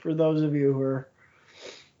AA, for those of you who are...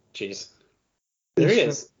 Jeez. There he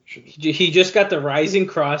is. He just got the Rising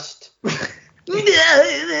Crust.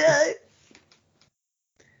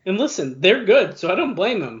 And listen, they're good, so I don't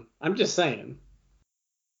blame him. I'm just saying.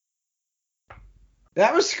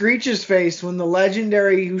 That was Screech's face when the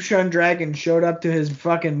legendary Yushan Dragon showed up to his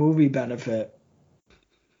fucking movie benefit.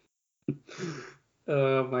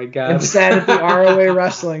 Oh my god. And sat at the ROA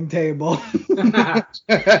wrestling table.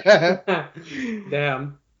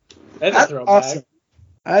 Damn. That's a throwback. Awesome.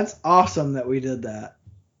 That's awesome that we did that.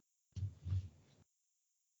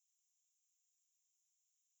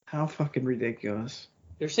 How fucking ridiculous.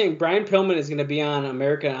 They're saying Brian Pillman is going to be on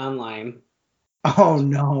America Online. Oh,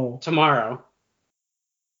 no. Tomorrow.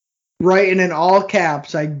 Writing in all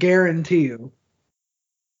caps, I guarantee you.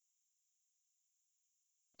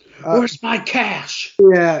 Where's my cash?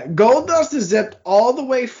 Yeah, Goldust is zipped all the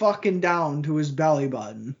way fucking down to his belly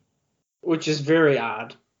button. Which is very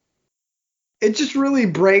odd. It just really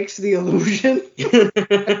breaks the illusion.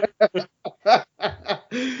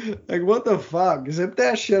 Like, what the fuck? Zip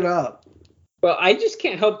that shit up. Well, I just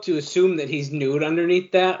can't help to assume that he's nude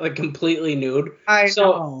underneath that, like completely nude. I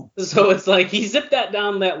know. So it's like he zipped that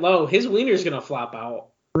down that low. His wiener's going to flop out.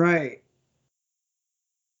 Right.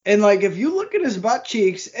 And, like, if you look at his butt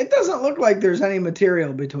cheeks, it doesn't look like there's any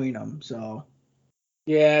material between them, so.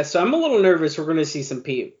 Yeah, so I'm a little nervous we're going to see some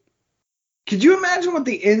peep. Could you imagine what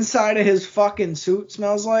the inside of his fucking suit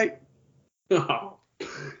smells like? Oh,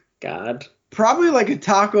 God. Probably like a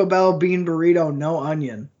Taco Bell bean burrito, no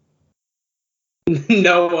onion.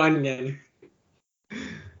 No onion.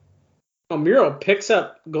 Oh, Miro picks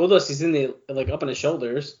up Goldust. He's in the, like, up on his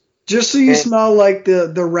shoulders. Just so you smell like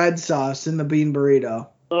the red sauce in the bean burrito.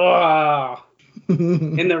 Oh.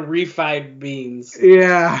 And the refried beans.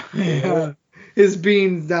 Yeah. His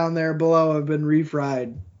beans down there below have been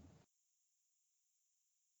refried.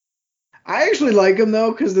 I actually like them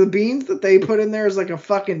though, because the beans that they put in there is like a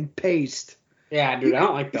fucking paste. Yeah, dude, I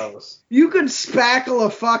don't like those. You could spackle a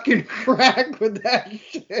fucking crack with that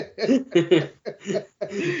shit.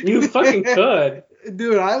 You fucking could.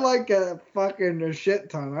 Dude, I like a shit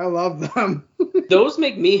ton. I love them. Those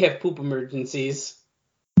make me have poop emergencies.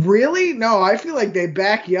 Really? No, I feel like they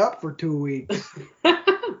back you up for 2 weeks.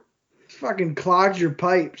 Fucking clogs your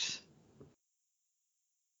pipes.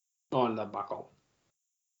 On the buckle.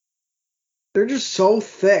 They're just so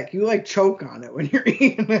thick. You like choke on it when you're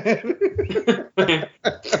eating it.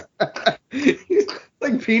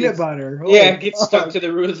 Like peanut butter. Holy yeah, it gets stuck to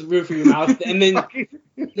the roof of your mouth. And then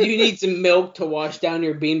you need some milk to wash down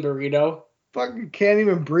your bean burrito. Fucking can't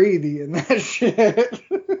even breathe eating that shit.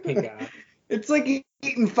 Thank God. It's like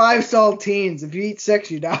eating 5 saltines. If you eat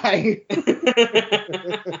 6, you die.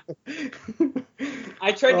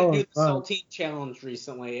 I tried to do the saltine challenge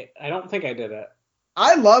recently. I don't think I did it.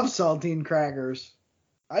 I love saltine crackers.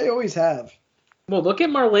 I always have. Well, look at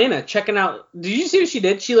Marlena checking out. Did you see what she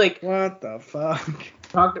did? She what the fuck?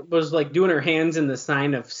 Was like doing her hands in the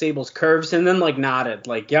sign of Sable's curves and then like nodded.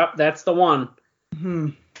 Like, yep, that's the one.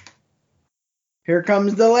 Here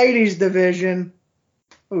comes the ladies division.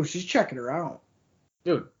 Oh, she's checking her out.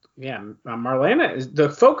 Dude, yeah, Marlena the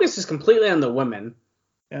focus is completely on the women.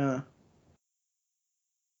 Yeah.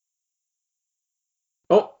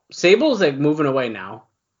 Oh, Sable's like moving away now.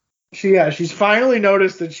 She's finally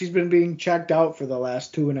noticed that she's been being checked out for the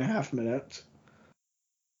last 2.5 minutes.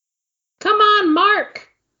 Come on, Mark.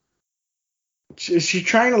 Is she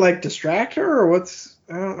trying to like distract her or what's?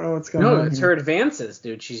 I don't know what's going on. No, it's her advances,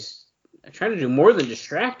 dude. She's trying to do more than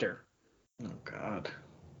distract her. Oh God.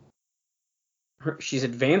 She's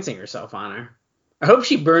advancing herself on her. I hope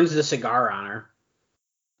she burns the cigar on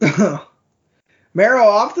her. Mero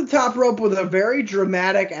off the top rope with a very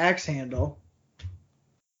dramatic axe handle.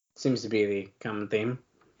 Seems to be the common theme.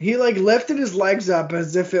 He like lifted his legs up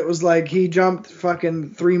as if it was like he jumped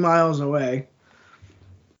fucking 3 miles away.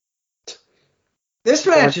 This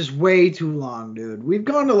match is way too long, dude. We've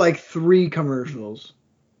gone to like 3 commercials.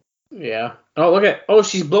 Yeah. Oh, look at. Oh,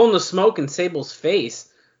 she's blowing the smoke in Sable's face.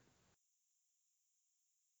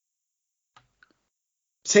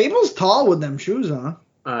 Sable's tall with them shoes on.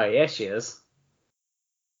 Yeah, she is.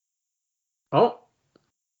 Oh.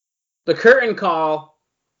 The curtain call.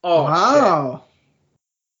 Oh, wow.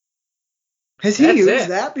 Shit. Has he used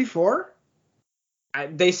that before?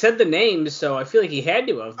 They said the names, so I feel like he had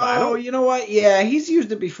to have. Oh, you know what? Yeah, he's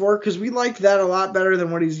used it before because we liked that a lot better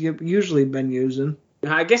than what he's usually been using.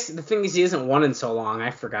 I guess the thing is he hasn't won in so long.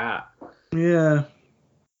 I forgot. Yeah.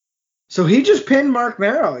 So he just pinned Mark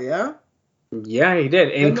Mero, yeah? Yeah, he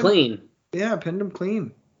did. And clean. Yeah, pinned him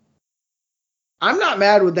clean. I'm not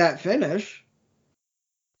mad with that finish.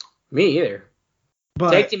 Me either.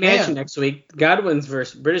 But, Tag team match next week. Godwin's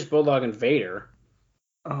versus British Bulldog and Vader.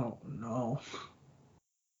 Oh, no.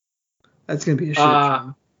 That's going to be a shit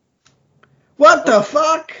show. What the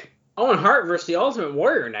fuck? Owen Hart versus the Ultimate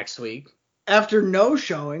Warrior next week. After no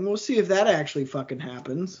showing, we'll see if that actually fucking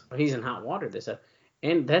happens. Well, he's in hot water this time.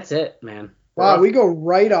 And that's it, man. Wow, we go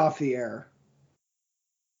right off the air.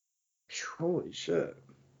 Holy shit.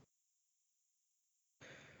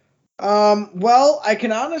 Well, I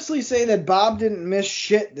can honestly say that Bob didn't miss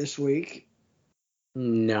shit this week.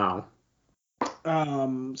 No.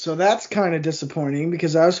 So that's kind of disappointing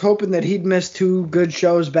because I was hoping that he'd miss 2 good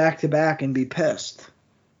shows back to back and be pissed.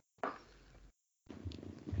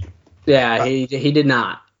 Yeah, he did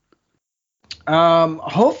not.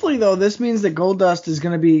 Hopefully though, this means that Goldust is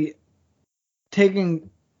going to be taking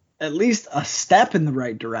at least a step in the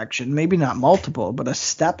right direction. Maybe not multiple, but a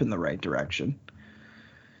step in the right direction.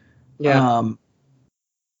 Yeah.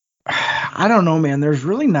 I don't know, man. There's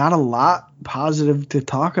really not a lot positive to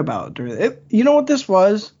talk about. You know what this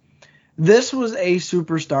was? This was a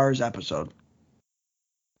Superstars episode.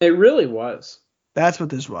 It really was. That's what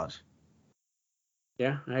this was.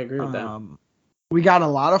 Yeah, I agree with that. We got a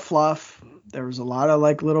lot of fluff. There was a lot of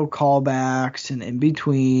like little callbacks and in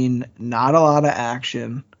between. Not a lot of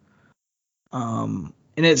action. And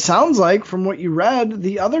it sounds like from what you read,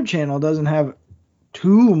 the other channel doesn't have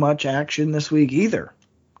too much action this week either.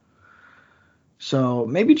 So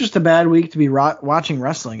maybe just a bad week to be watching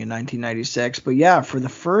wrestling in 1996. But yeah, for the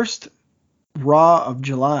first Raw of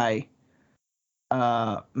July,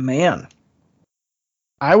 man,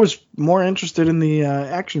 I was more interested in the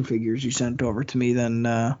action figures you sent over to me than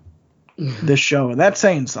this show. And that's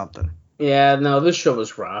saying something. Yeah, no, this show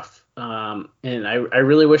was rough. And I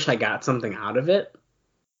really wish I got something out of it,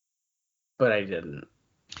 but I didn't.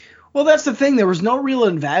 Well, that's the thing. There was no real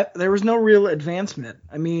advancement.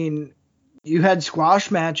 I mean, you had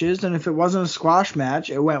squash matches, and if it wasn't a squash match,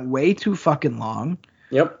 it went way too fucking long.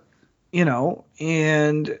 Yep.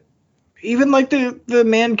 And even like the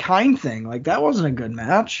Mankind thing, like that wasn't a good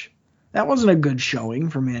match. That wasn't a good showing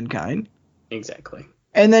for Mankind. Exactly.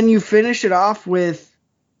 And then you finish it off with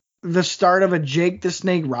the start of a Jake the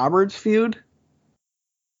Snake Roberts feud.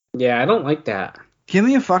 Yeah, I don't like that. Give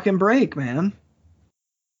me a fucking break, man.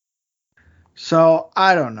 So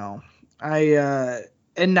I don't know.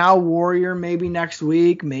 And now Warrior maybe next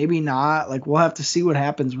week, maybe not. Like we'll have to see what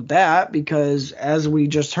happens with that because as we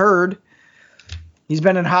just heard, he's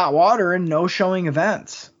been in hot water and no showing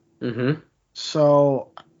events. Mm-hmm.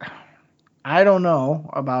 So I don't know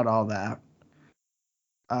about all that.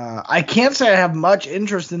 I can't say I have much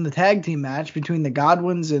interest in the tag team match between the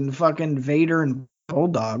Godwins and fucking Vader and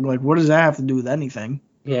Bulldog. Like, what does that have to do with anything?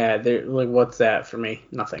 Yeah, they're like, what's that for me?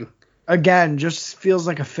 Nothing. Again, just feels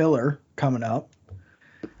like a filler coming up.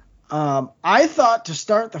 I thought to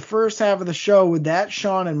start the first half of the show with that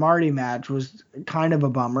Sean and Marty match was kind of a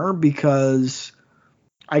bummer because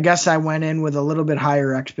I guess I went in with a little bit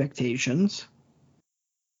higher expectations.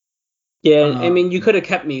 Yeah, I mean, you could have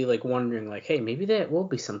kept me like wondering, like, hey, maybe that will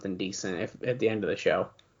be something decent at the end of the show.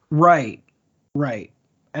 Right.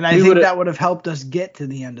 And I think that would have helped us get to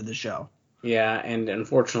the end of the show. Yeah, and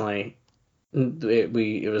unfortunately,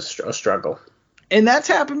 it was a struggle. And that's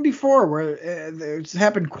happened before, where it's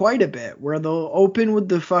happened quite a bit, where they'll open with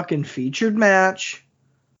the fucking featured match.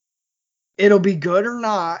 It'll be good or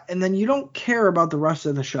not, and then you don't care about the rest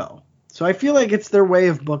of the show. So I feel like it's their way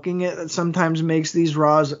of booking it that sometimes makes these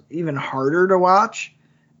Raws even harder to watch.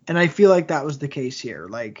 And I feel like that was the case here.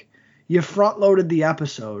 Like, you front-loaded the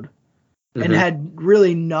episode and had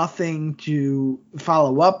really nothing to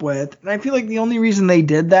follow up with. And I feel like the only reason they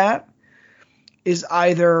did that is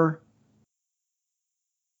either...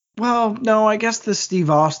 Well, no, I guess the Steve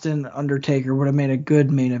Austin Undertaker would have made a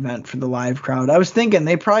good main event for the live crowd. I was thinking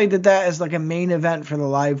they probably did that as like a main event for the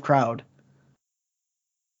live crowd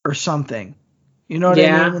or something. You know what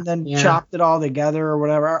I mean? And then chopped it all together or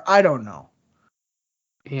whatever. I don't know.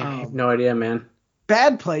 Yeah, I have no idea, man.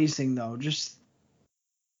 Bad placing, though.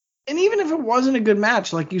 And even if it wasn't a good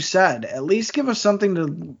match, like you said, at least give us something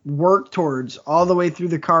to work towards all the way through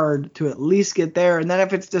the card to at least get there. And then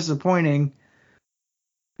if it's disappointing,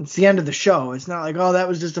 it's the end of the show. It's not like, oh, that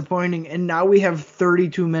was disappointing, and now we have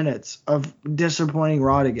 32 minutes of disappointing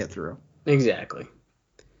Raw to get through. Exactly.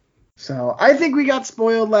 So I think we got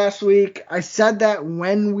spoiled last week. I said that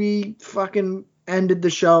when we fucking ended the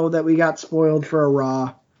show that we got spoiled for a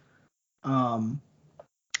Raw.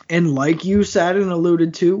 And like you said and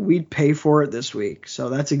alluded to, we'd pay for it this week. So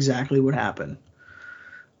that's exactly what happened.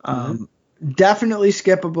 Definitely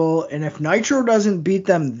skippable. And if Nitro doesn't beat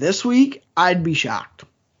them this week, I'd be shocked.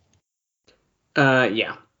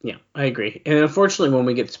 Yeah, I agree. And unfortunately, when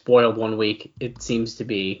we get spoiled one week, it seems to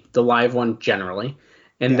be the live one generally.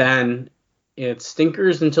 And then it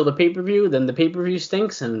stinkers until the pay-per-view, then the pay-per-view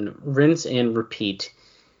stinks, and rinse and repeat.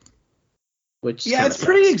 Which it's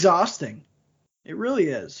pretty exhausting. It really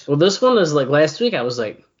is. Well, this one is like last week, I was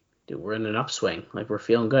like, dude, we're in an upswing. Like, we're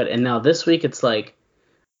feeling good. And now this week, it's like,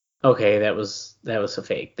 okay, that was a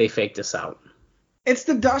fake. They faked us out. It's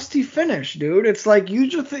the dusty finish, dude. It's like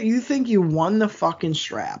you think you won the fucking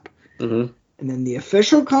strap. Mm-hmm. And then the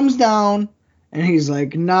official comes down, and he's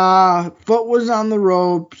like, nah, foot was on the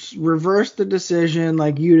ropes, reverse the decision,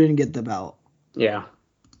 like you didn't get the belt. Yeah.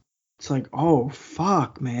 It's like, oh,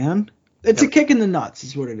 fuck, man. It's a kick in the nuts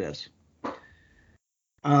is what it is.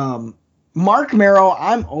 Mark Merrow,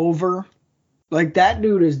 I'm over. Like, that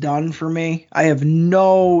dude is done for me. I have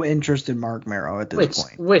no interest in Mark Merrow at this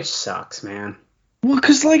point. Which sucks, man. Well,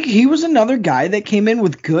 because, like, he was another guy that came in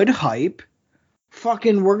with good hype.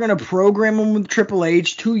 Fucking, we're going to program him with Triple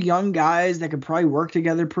H. Two young guys that could probably work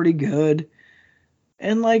together pretty good.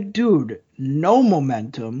 And, like, dude, no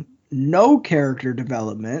momentum, no character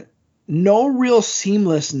development, no real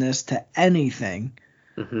seamlessness to anything.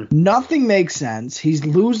 Mm-hmm. Nothing makes sense. He's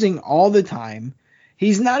losing all the time.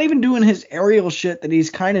 He's not even doing his aerial shit that he's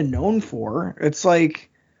kind of known for. It's like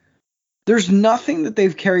there's nothing that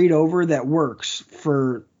they've carried over that works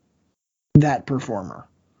for that performer.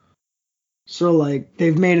 So, like,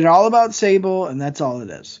 they've made it all about Sable, and that's all it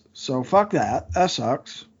is. So, fuck that. That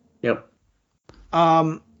sucks. Yep.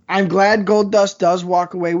 I'm glad Goldust does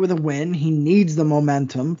walk away with a win. He needs the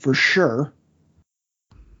momentum, for sure.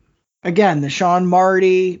 Again, the Sean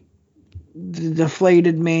Marty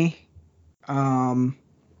deflated me.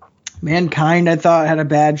 Mankind, I thought, had a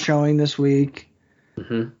bad showing this week.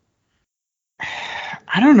 Mm-hmm.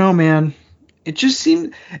 I don't know, man. It just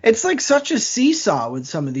seemed... It's like such a seesaw with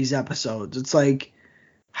some of these episodes. It's like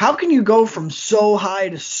How can you go from so high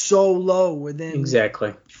to so low within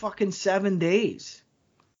fucking 7 days?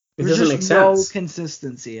 There's doesn't make sense. No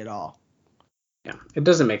consistency at all. Yeah, it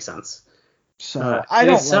doesn't make sense. So I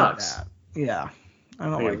don't like that. Yeah, I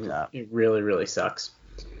don't like that. It really, really sucks.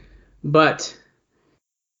 But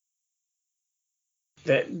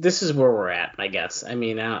this is where we're at, I guess. I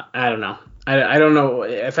mean, I don't know. I don't know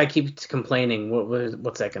if I keep complaining.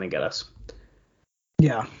 What's that going to get us?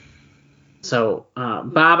 Yeah. So,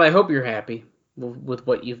 Bob, I hope you're happy with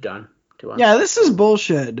what you've done to us. Yeah, this is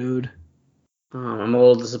bullshit, dude. I'm a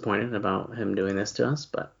little disappointed about him doing this to us,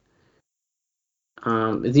 but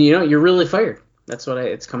you're really fired. That's what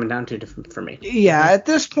it's coming down to for me. Yeah, at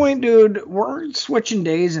this point, dude, we're switching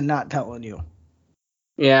days and not telling you.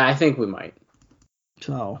 Yeah, I think we might.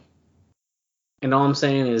 So. And all I'm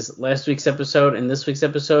saying is last week's episode and this week's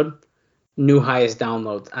episode, new highest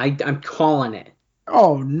downloads. I'm calling it.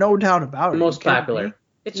 Oh, no doubt about it. Most popular.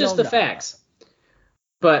 It's just the facts.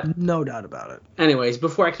 But no doubt about it. Anyways,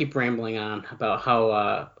 before I keep rambling on about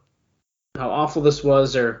how awful this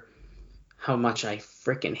was or how much I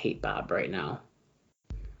freaking hate Bob right now,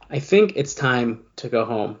 I think it's time to go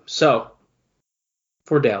home. So,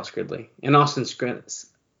 for Dallas Gridley and Austin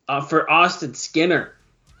Skinner,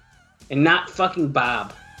 and not fucking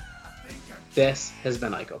Bob, this has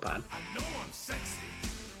been IcoPod.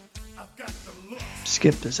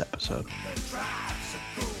 Skip this episode.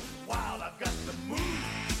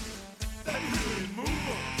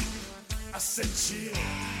 I said chill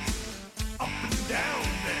up and down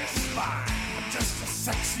their spine. I'm just a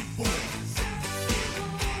sexy boy.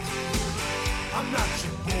 I'm not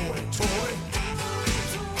your boy toy.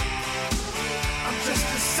 I'm just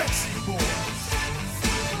a sexy boy.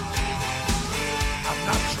 I'm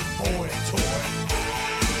not your boy toy.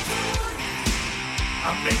 I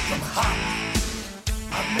make them hot.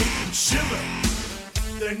 I make them shiver.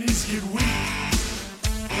 Their knees get weak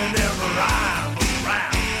whenever I'm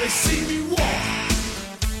around. They see me walk,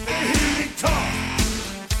 they hear me talk.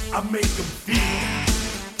 I make them feel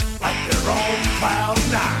like they're on cloud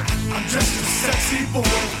nine. I'm just a sexy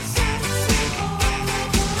boy.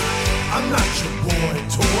 I'm not your boy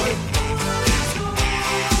toy.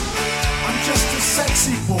 I'm just a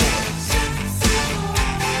sexy boy.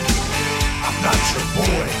 I'm not your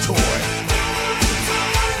boy toy.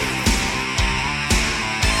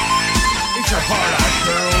 Ain't your heart out,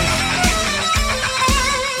 girls?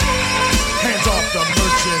 Hands off the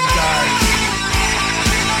merchandise.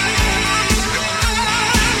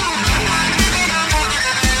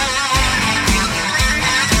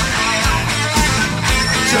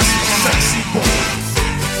 Just a sexy boy.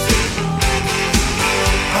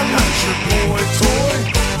 I'm not your boy toy.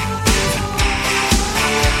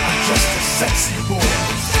 I'm just a sexy boy.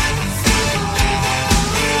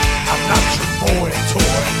 I'm not your boy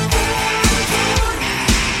toy.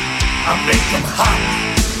 I make them hot.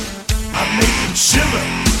 I make them shiver,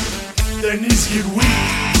 their knees get weak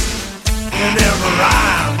whenever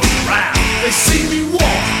I'm around. They see me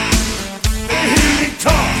walk, they hear me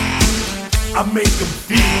talk. I make them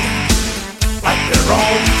feel like they're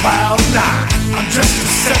on cloud nine. I'm just a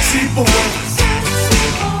sexy boy.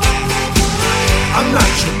 I'm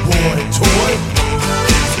not your boy toy.